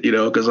believe it,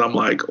 because I'm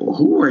like, well,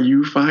 who are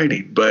you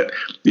fighting? But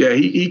yeah,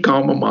 he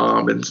called my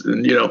mom and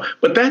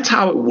but that's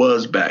how it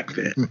was back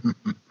then.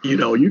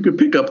 You could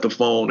pick up the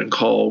phone and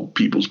call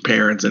people's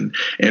parents and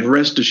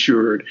rest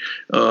assured,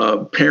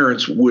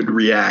 parents would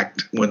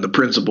react when the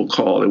principal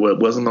called. It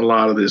wasn't a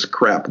lot of this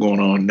crap going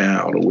on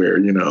now to where,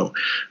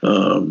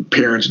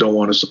 parents don't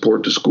want to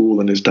support the school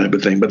and this type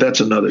of thing, but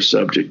that's another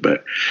subject.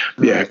 But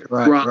yeah,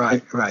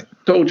 right.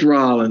 Coach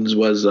Rollins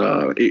was,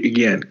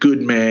 again,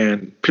 good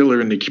man,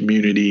 pillar in the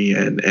community,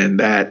 and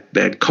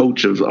that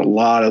coach of a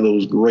lot of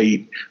those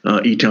great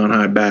Eton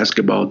High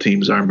basketball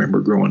teams I remember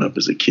growing up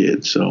as a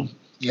kid. So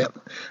Yep.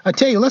 I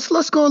tell you,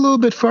 let's go a little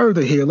bit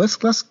further here.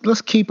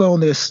 Let's keep on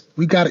this.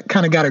 We got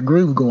a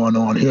groove going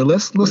on here.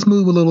 Let's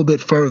move a little bit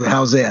further.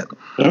 How's that?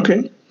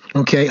 Okay.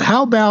 Okay.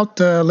 How about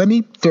let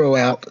me throw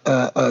out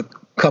a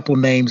couple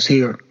names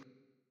here.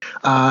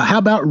 How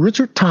about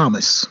Richard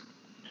Thomas?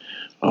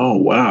 Oh,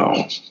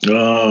 wow.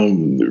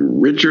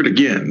 Richard,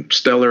 again,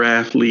 stellar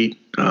athlete.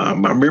 I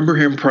remember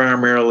him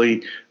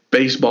primarily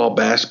baseball,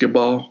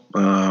 basketball,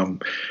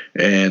 and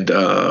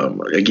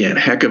again,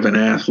 heck of an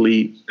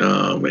athlete.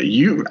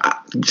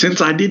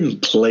 Since I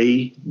didn't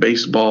play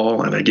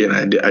baseball, and again,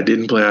 I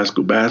didn't play high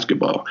school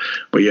basketball,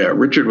 but yeah,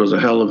 Richard was a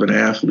hell of an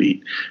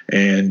athlete,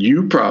 and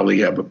you probably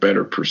have a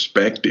better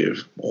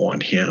perspective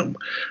on him.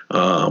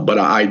 But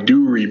I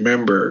do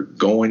remember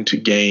going to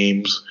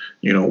games,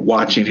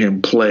 watching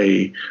him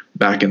play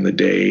back in the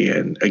day,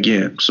 and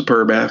again,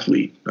 superb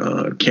athlete.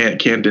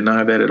 Can't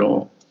deny that at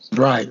all.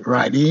 Right.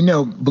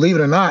 Believe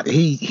it or not,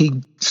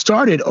 he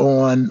started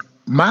on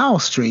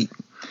Miles Street,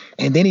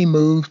 and then he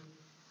moved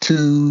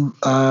to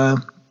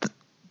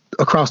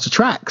across the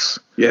tracks.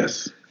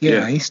 Yes.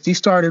 Yeah. He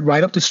started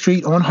right up the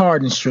street on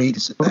Hardin Street.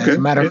 As a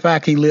matter of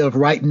fact, he lived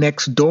right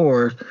next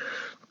door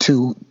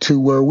to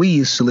where we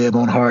used to live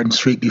on Hardin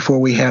Street before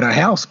we had our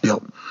house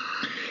built.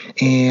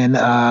 And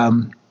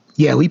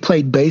we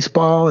played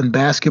baseball and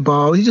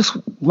basketball. He just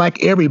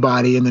like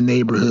everybody in the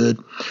neighborhood.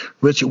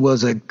 Richard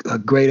was a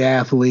great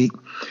athlete.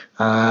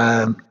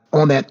 On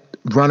that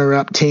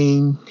runner-up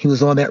team, he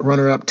was on that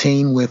runner-up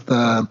team with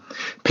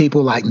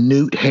people like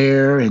Newt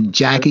Hare and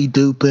Jackie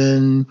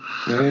Dupin,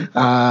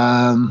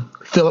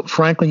 Philip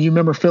Franklin. You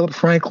remember Philip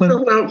Franklin?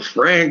 Philip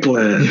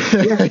Franklin.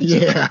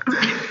 Yeah.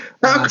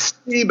 How could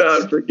he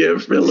not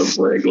forget Philip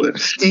Franklin?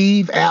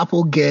 Steve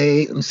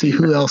Applegate. Let's see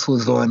who else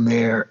was on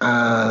there.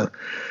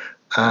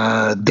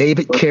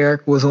 David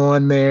Carrick was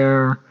on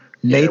there.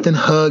 Nathan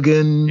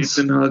Huggins.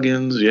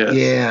 Yes.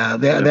 Yeah,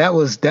 that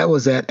was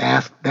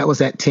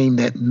that team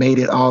that made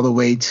it all the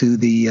way to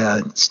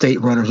the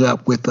state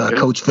runners-up with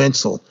Coach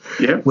Vinsel,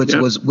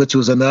 which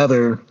was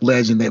another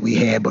legend that we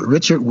had. But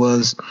Richard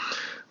was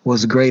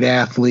a great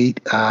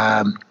athlete.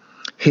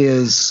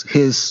 His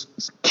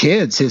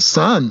kids, his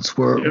sons,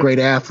 were great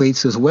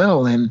athletes as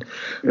well, and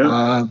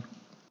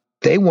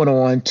they went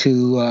on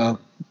to.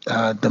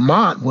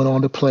 DeMont went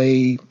on to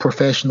play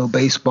professional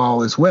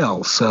baseball as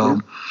well. So,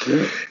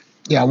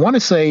 I want to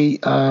say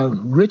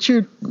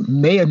Richard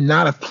may have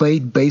not have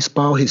played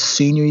baseball his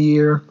senior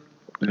year.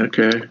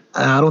 Okay.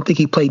 I don't think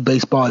he played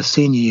baseball his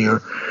senior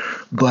year,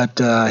 but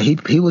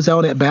he was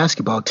on that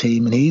basketball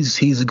team, and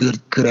he's a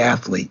good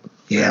athlete.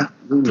 Yeah,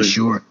 for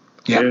sure.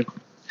 Yeah.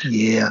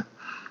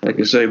 Like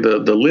I say, the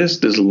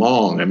list is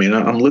long. I mean,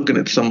 I'm looking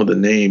at some of the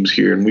names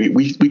here, and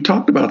we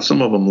talked about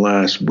some of them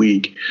last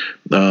week.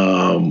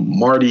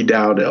 Marty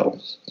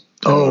Dowdell.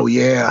 Oh,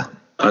 yeah.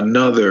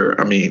 Another,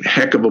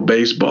 heck of a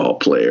baseball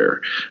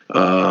player.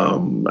 Wow,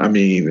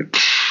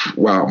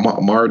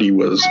 Marty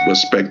was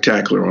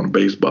spectacular on a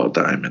baseball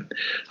diamond.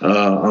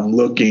 I'm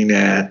looking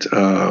at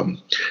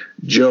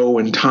Joe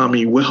and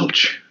Tommy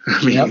Welch.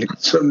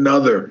 It's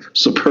another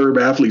superb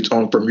athletes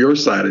from your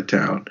side of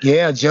town.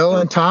 Yeah, Joe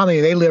and Tommy,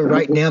 they live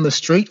right down the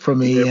street from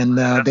me, and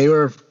they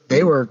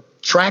were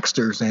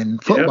tracksters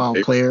and football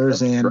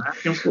players, and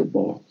track and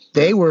football.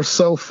 They were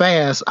so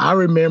fast. I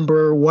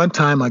remember one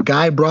time a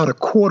guy brought a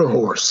quarter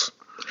horse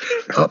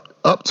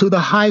up to the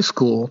high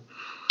school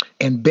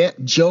and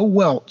bet Joe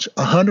Welch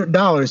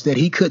 $100 that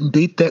he couldn't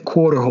beat that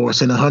quarter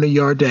horse in a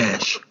 100-yard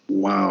dash.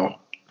 Wow.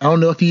 I don't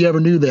know if you ever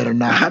knew that or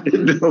not. I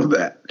didn't know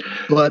that.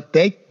 But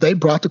they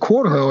brought the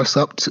quarter horse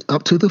up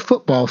to the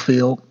football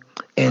field,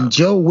 and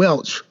Joe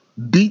Welch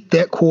beat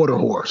that quarter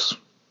horse.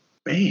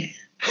 Man.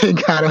 And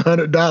got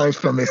 $100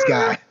 from this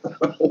guy.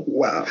 Oh,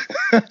 wow.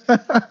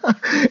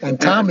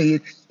 And Tommy,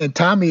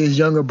 his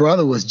younger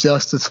brother, was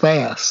just as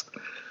fast.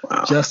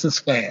 Wow. Just as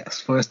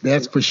fast.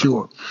 That's for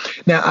sure.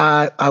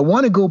 Now, I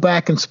want to go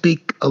back and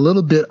speak a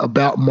little bit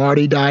about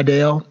Marty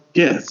Didell.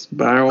 Yes,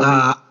 by all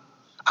means.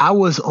 I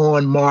was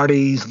on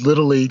Marty's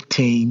Little League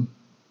team.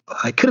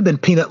 I could have been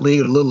Peanut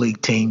League or Little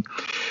League team.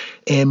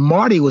 And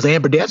Marty was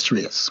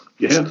ambidextrous.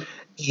 Yeah.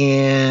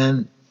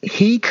 And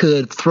he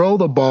could throw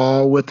the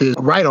ball with his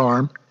right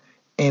arm,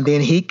 and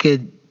then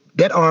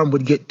that arm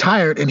would get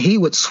tired, and he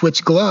would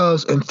switch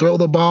gloves and throw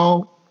the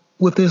ball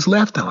with his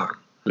left arm.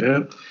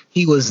 Yeah.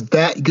 He was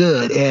that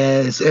good.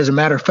 As a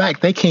matter of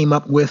fact, they came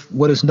up with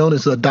what is known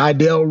as a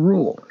Didell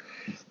rule.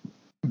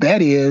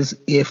 That is,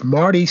 if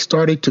Marty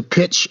started to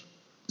pitch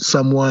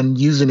someone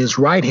using his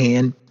right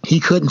hand, he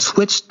couldn't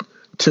switch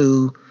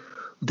to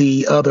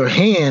the other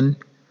hand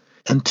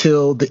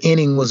until the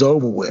inning was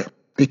over with,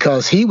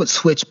 because he would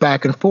switch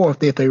back and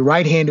forth. If a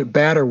right-handed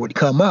batter would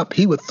come up,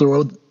 he would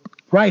throw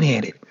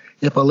right-handed.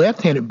 If a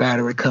left-handed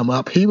batter would come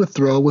up, he would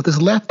throw with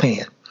his left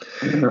hand.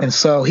 Mm-hmm. And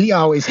so he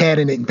always had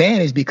an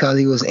advantage because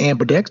he was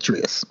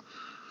ambidextrous,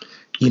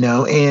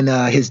 and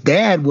his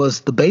dad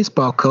was the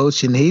baseball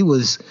coach, and he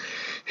was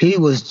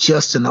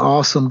just an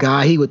awesome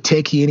guy. He would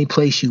take you any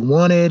place you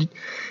wanted.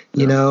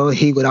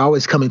 He would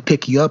always come and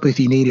pick you up if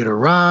you needed a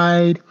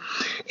ride,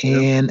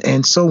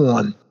 and so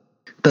on.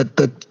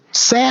 The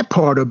sad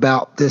part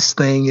about this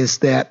thing is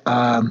that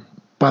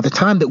by the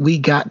time that we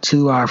got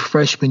to our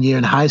freshman year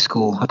in high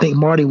school, I think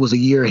Marty was a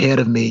year ahead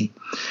of me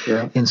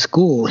in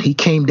school. He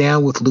came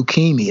down with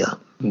leukemia.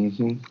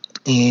 Mm-hmm.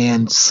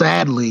 And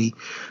sadly,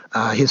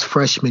 his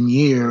freshman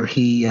year,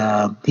 he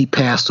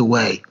passed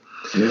away.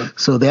 Yeah.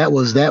 So that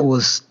was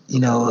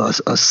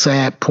a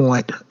sad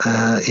point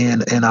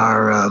in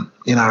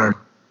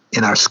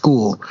our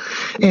school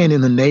and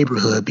in the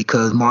neighborhood,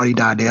 because Marty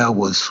Dardell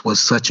was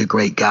such a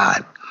great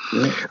guy.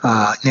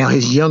 Yeah. Now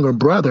his younger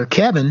brother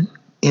Kevin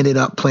ended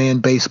up playing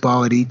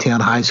baseball at E-Town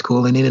High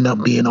School and ended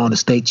up being on the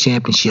state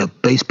championship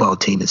baseball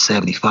team in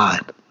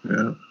 '75.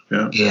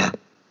 Yeah.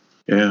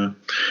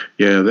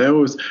 That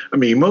was,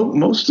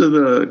 most of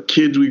the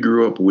kids we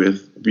grew up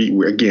with,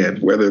 again,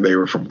 whether they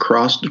were from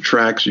across the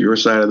tracks, your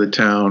side of the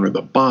town, or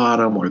the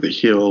bottom, or the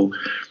hill,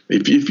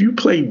 if you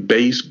played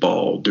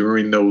baseball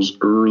during those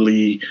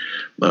early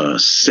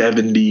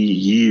 70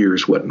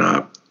 years,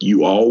 whatnot,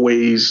 you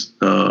always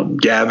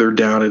gathered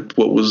down at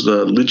what was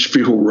the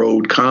Litchfield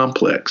Road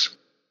complex.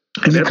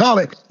 And you call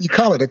it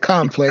a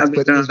complex,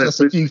 but it's just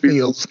a few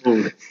fields.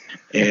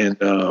 And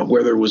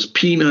whether it was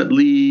Peanut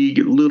League,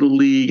 Little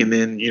League, and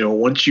then,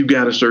 once you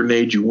got a certain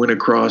age, you went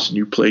across and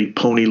you played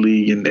Pony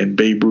League and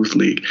Babe Ruth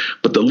League.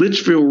 But the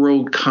Litchfield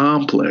Road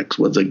complex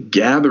was a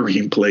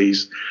gathering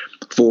place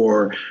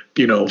for,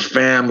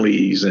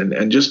 families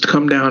and just to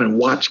come down and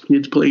watch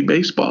kids play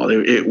baseball.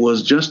 It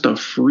was just a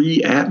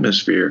free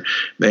atmosphere,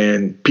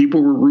 and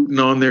people were rooting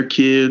on their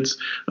kids.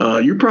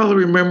 You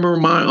probably remember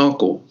my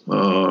uncle,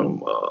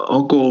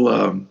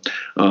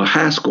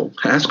 Haskell.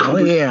 Oh,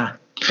 yeah.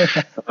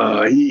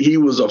 He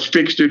was a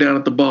fixture down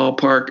at the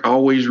ballpark,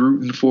 always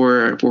rooting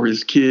for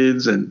his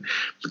kids, and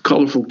the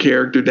colorful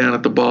character down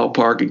at the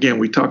ballpark. Again,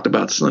 we talked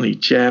about Sonny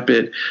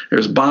Chappett.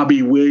 There's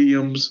Bobby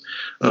Williams.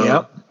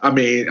 Yep.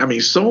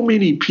 So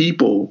many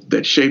people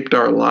that shaped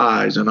our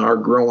lives and our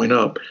growing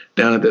up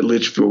down at that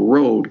Litchfield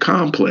Road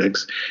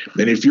complex.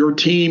 And if your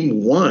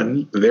team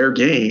won their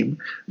game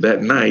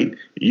that night,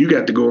 you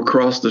got to go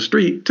across the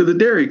street to the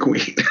Dairy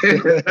Queen.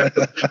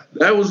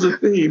 That was the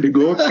thing, to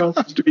go across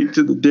the street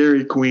to the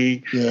Dairy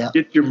Queen,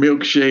 get your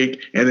milkshake,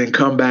 and then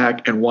come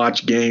back and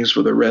watch games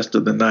for the rest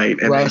of the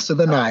night. And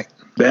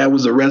that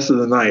was the rest of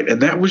the night.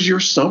 And that was your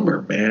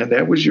summer, man.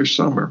 That was your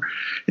summer.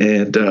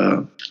 And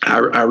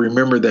I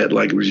remember that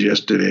like it was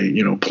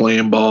yesterday,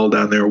 playing ball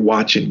down there,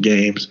 watching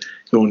games,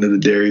 going to the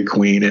Dairy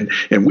Queen.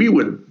 And we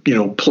would,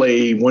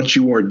 play, once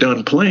you were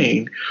done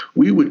playing,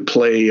 we would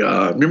play,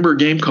 remember a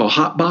game called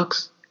Hot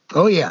Box?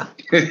 Oh, yeah.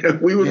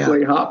 We would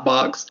play Hot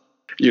Box,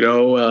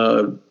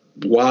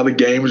 while the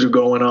games were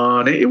going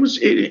on.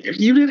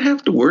 You didn't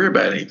have to worry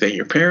about anything.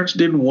 Your parents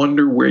didn't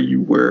wonder where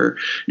you were.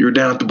 You were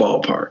down at the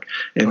ballpark.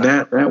 And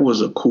that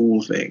was a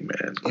cool thing,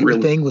 man.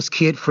 Everything was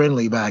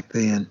kid-friendly back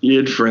then.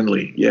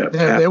 Kid-friendly, yeah.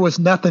 There was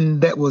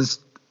nothing that was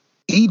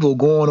evil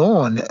going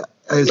on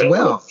as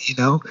well,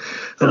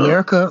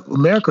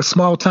 America,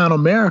 small-town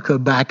America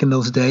back in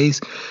those days,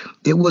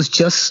 it was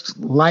just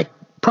like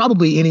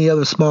probably any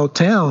other small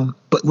town,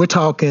 but we're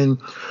talking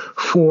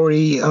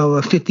 40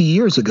 or 50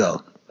 years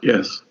ago.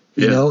 Yes.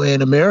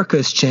 And America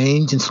has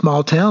changed and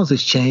small towns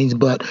has changed,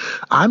 but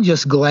I'm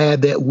just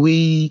glad that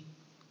we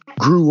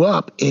grew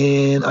up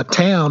in a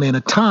town and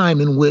a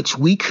time in which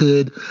we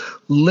could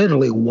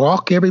literally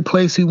walk every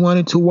place we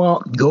wanted to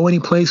walk, go any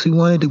place we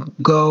wanted to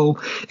go,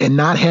 and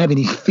not have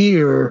any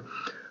fear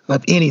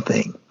of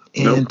anything.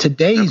 In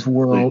today's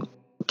world,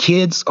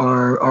 kids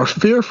are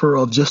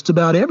fearful of just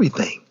about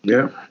everything.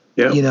 Yeah.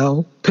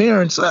 Yeah.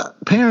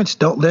 Parents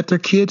don't let their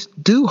kids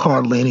do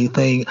hardly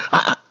anything.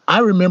 I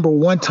remember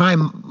one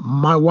time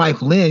my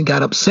wife Lynn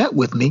got upset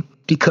with me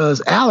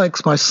because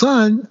Alex, our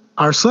son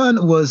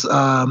was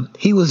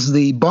he was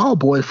the ball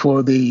boy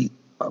for the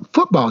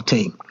football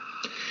team.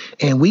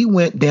 And we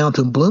went down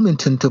to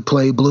Bloomington to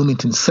play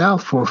Bloomington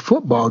South for a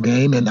football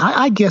game. And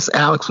I guess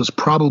Alex was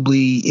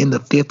probably in the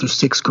 5th or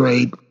 6th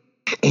grade.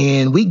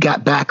 And we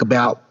got back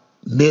about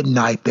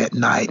midnight that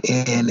night.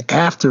 And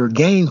after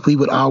games, we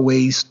would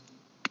always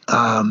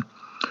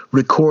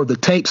record the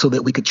tape so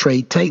that we could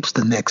trade tapes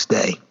the next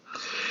day.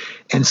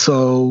 And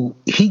so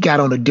he got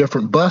on a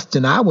different bus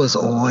than I was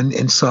on.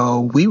 And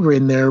so we were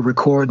in there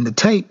recording the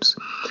tapes.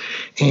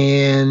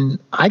 And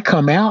I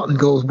come out and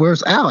goes,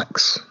 "Where's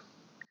Alex?"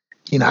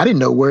 I didn't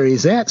know where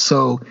he's at.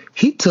 So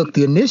he took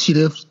the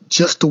initiative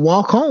just to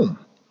walk home.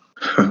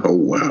 Oh,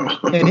 wow.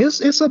 And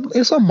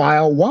it's a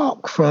mile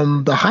walk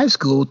from the high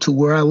school to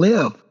where I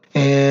live.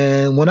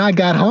 And when I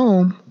got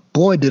home,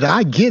 boy, did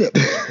I get it.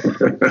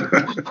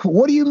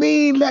 What do you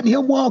mean letting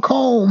him walk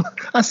home?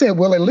 I said,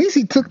 well, at least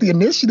he took the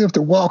initiative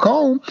to walk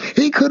home.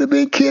 He could have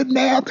been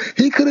kidnapped.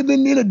 He could have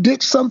been in a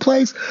ditch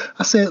someplace.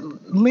 I said,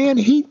 Lynn,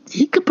 he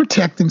could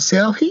protect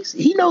himself.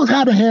 He knows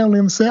how to handle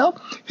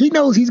himself. He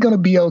knows he's going to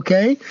be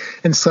okay.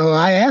 And so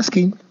I asked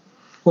him,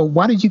 well,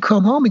 why did you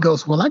come home? He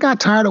goes, well, I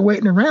got tired of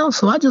waiting around,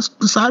 so I just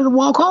decided to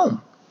walk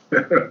home.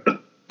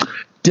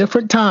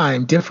 Different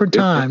time. Different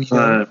times.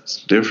 Yeah.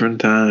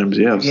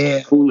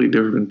 Totally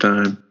different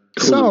time.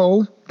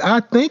 So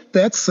I think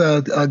that's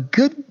a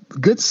good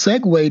good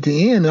segue to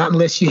end, not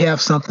unless you have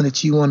something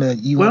that you want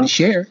to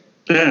share.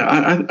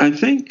 Yeah, I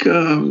think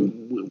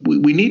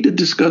we need to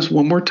discuss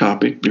one more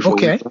topic before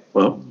we wrap up.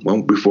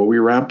 Well, before we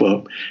wrap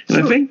up, and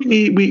sure. I think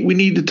we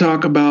need to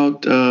talk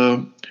about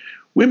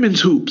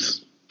women's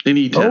hoops in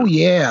E-Town. Oh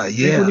yeah.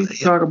 We need to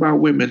talk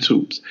about women's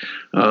hoops.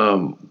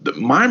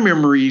 My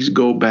memories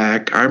go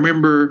back. I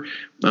remember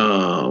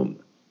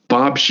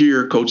Bob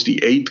Shear coached the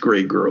 8th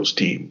grade girls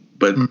team,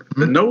 but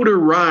the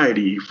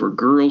notoriety for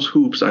girls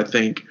hoops, I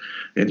think,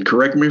 and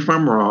correct me if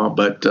I'm wrong,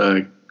 but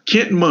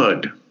Kent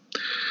Mudd.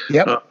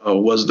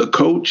 Was the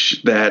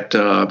coach that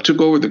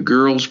took over the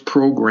girls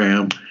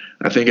program,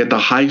 I think at the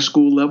high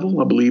school level.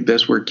 I believe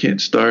that's where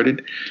Kent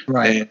started,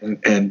 right?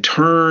 And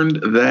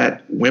turned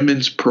that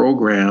women's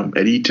program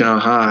at E-Town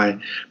High.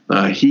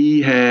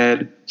 He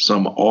had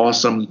some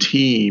awesome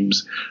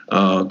teams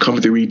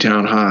come through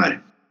E-Town High.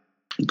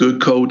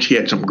 Good coach. He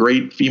had some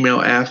great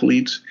female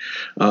athletes.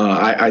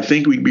 I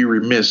think we'd be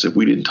remiss if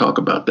we didn't talk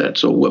about that.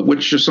 So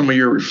what's some of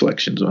your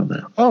reflections on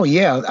that? Oh,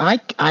 yeah.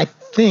 I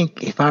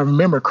think, if I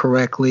remember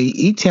correctly,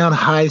 E-Town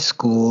High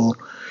School,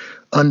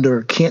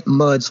 under Kent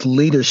Mudd's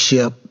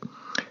leadership,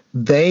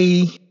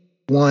 they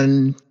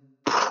won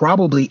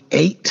probably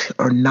 8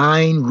 or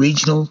 9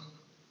 regional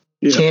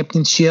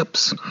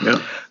championships.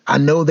 Yeah. I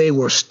know they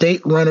were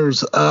state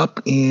runners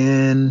up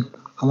in,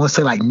 I want to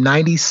say like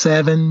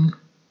 97,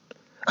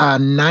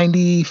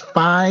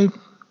 95,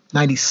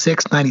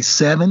 96,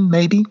 97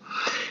 maybe.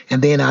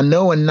 And then I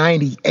know in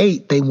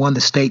 98 they won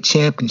the state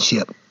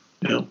championship.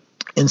 Yeah.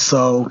 And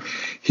so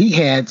he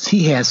had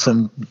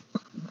some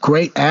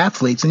great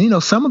athletes.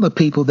 And, some of the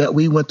people that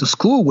we went to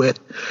school with,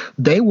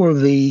 they were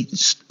the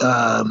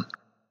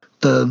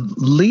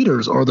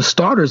leaders or the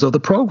starters of the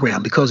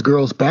program, because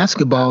girls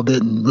basketball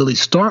didn't really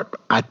start,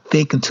 I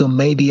think, until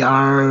maybe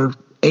our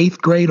 8th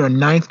grade or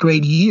 9th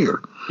grade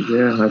year.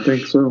 Yeah, I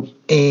think so.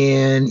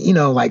 And,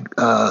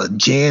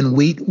 Jan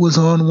Wheat was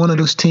on one of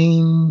those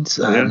teams,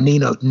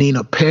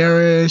 Nina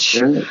Parrish,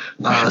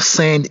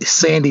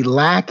 Sandy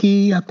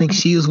Lackey. I think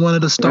she was one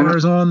of the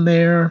stars on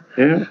there.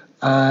 Yeah.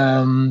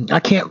 I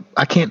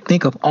can't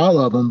think of all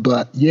of them,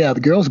 but the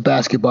girls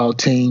basketball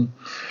team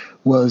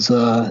was,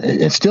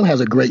 it still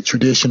has a great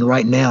tradition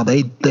right now.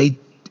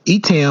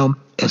 E-Town,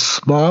 as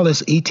small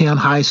as E-Town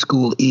High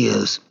School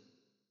is,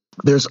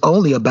 there's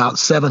only about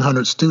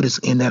 700 students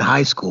in that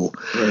high school.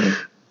 Right.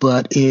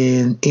 But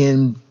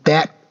in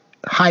that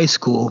high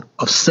school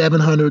of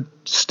 700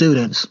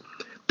 students,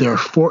 there are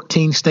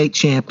 14 state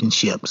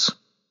championships.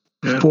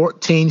 Yeah.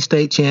 14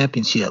 state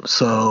championships.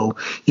 So,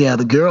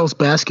 the girls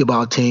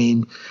basketball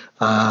team,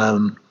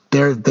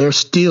 they're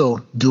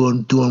still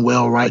doing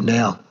well right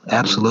now.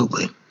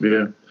 Absolutely.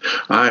 Yeah.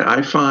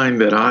 I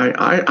find that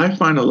I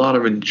find a lot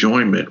of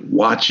enjoyment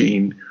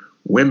watching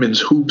women's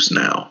hoops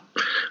now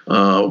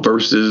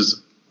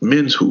versus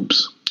men's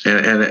hoops.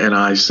 And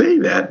I say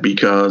that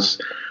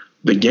because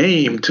the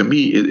game, to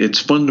me, it's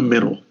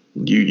fundamental.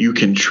 You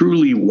can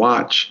truly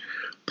watch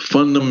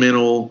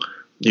fundamental,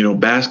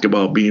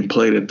 basketball being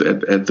played at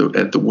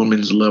the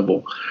women's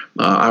level.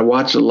 I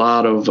watch a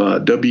lot of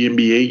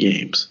WNBA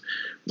games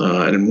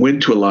and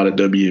went to a lot of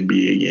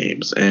WNBA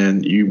games.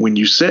 And when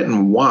you sit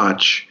and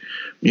watch,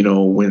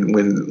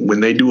 when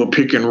they do a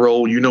pick and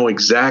roll,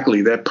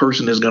 exactly that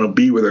person is going to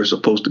be where they're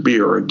supposed to be,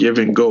 or a give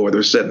and go, or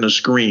they're setting a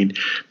screen.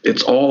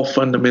 It's all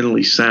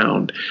fundamentally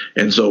sound.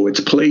 And so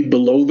it's played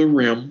below the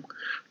rim,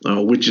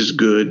 which is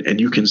good. And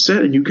you can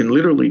sit and you can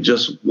literally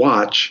just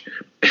watch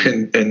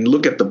and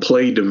look at the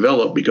play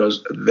develop,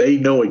 because they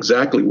know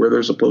exactly where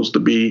they're supposed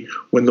to be,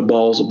 when the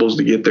ball's supposed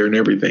to get there and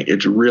everything.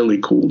 It's really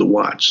cool to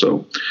watch.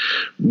 So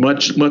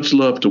much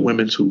love to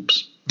women's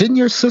hoops. Didn't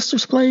your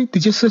sisters play?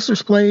 Did your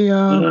sisters play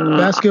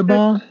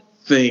basketball? I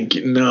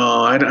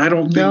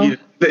don't think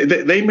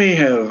they may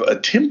have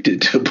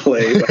attempted to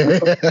play, but I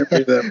don't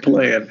remember them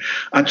playing.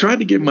 I tried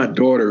to get my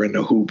daughter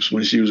into hoops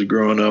when she was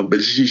growing up, but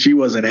she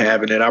wasn't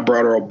having it. I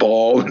brought her a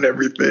ball and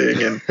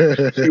everything, and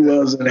she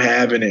wasn't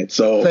having it.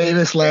 So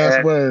famous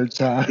last words,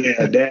 huh?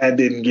 Yeah, Dad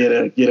didn't get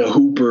a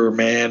hooper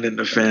man in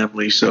the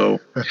family. So,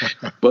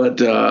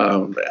 but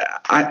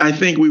I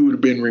think we would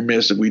have been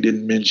remiss if we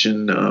didn't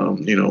mention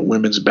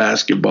women's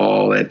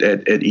basketball at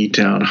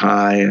E-Town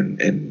High, and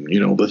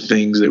the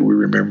things that we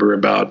remember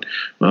about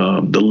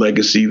the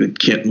legacy that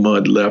Kent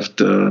Mudd left,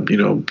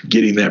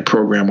 getting that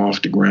program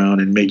off the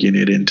ground and making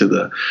it into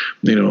the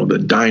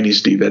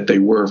dynasty that they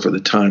were for the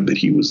time that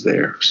he was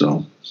there.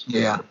 So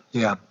yeah,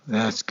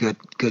 that's good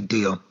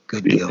deal.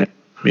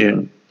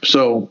 Yeah.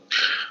 So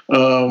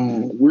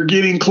we're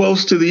getting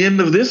close to the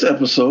end of this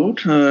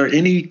episode.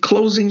 Any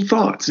closing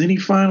thoughts? Any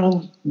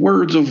final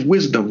words of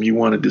wisdom you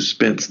want to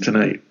dispense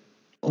tonight?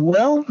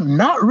 Well,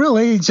 not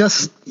really.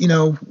 Just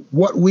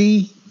what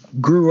we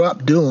grew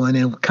up doing,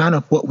 and kind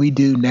of what we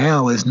do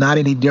now is not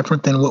any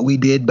different than what we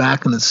did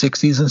back in the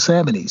 60s and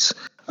 70s.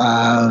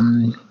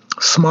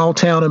 Small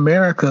town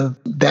America,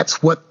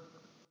 that's what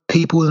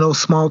people in those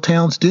small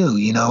towns do.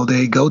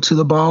 They go to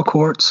the ball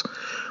courts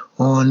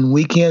on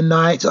weekend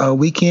nights or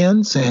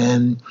weekends,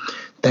 and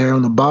they're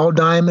on the ball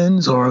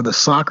diamonds or the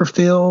soccer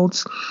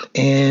fields,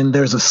 and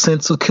there's a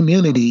sense of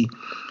community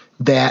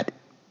that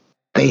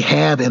they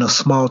have in a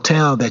small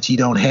town that you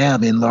don't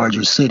have in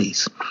larger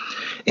cities.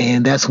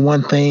 And that's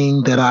one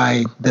thing that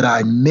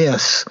I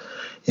miss,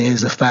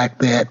 is the fact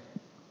that,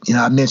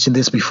 I mentioned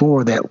this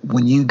before, that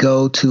when you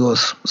go to a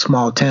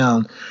small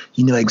town,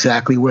 you know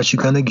exactly what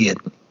you're going to get.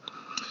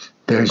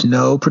 There's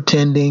no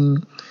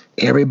pretending.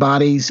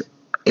 Everybody's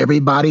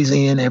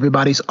in,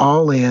 everybody's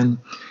all in,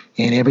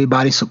 and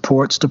everybody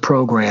supports the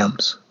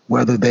programs,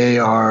 whether they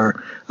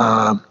are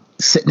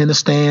sitting in the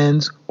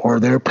stands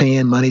or they're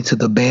paying money to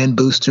the band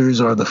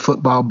boosters or the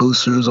football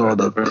boosters or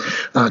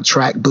the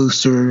track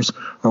boosters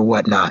or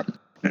whatnot.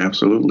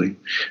 Absolutely.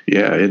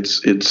 Yeah,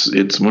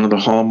 it's one of the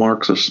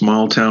hallmarks of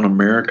small town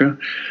America.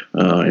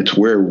 It's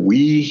where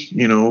we,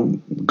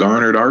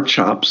 garnered our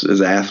chops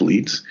as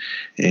athletes.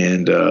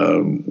 And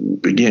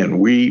again,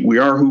 we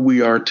are who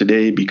we are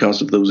today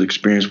because of those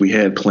experiences we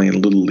had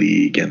playing Little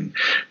League and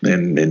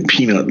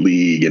Peanut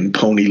League and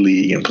Pony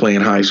League and playing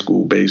high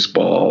school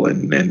baseball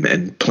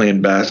and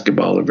playing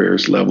basketball at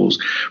various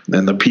levels.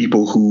 And the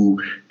people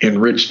who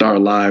enriched our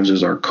lives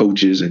as our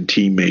coaches and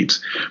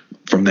teammates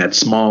from that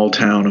small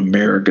town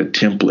America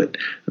template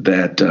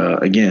that,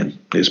 again,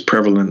 is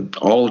prevalent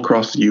all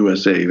across the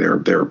USA.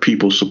 There are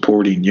people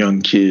supporting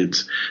young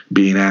kids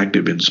being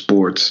active in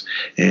sports,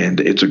 and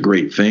it's a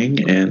great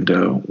thing.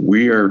 And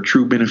we are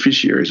true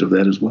beneficiaries of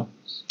that as well.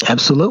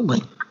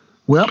 Absolutely.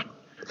 Well,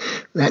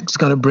 that's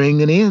going to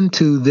bring an end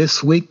to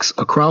this week's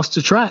Across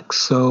the Tracks.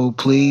 So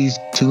please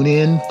tune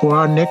in for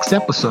our next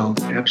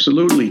episode.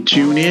 Absolutely.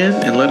 Tune in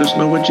and let us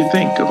know what you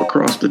think of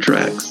Across the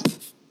Tracks.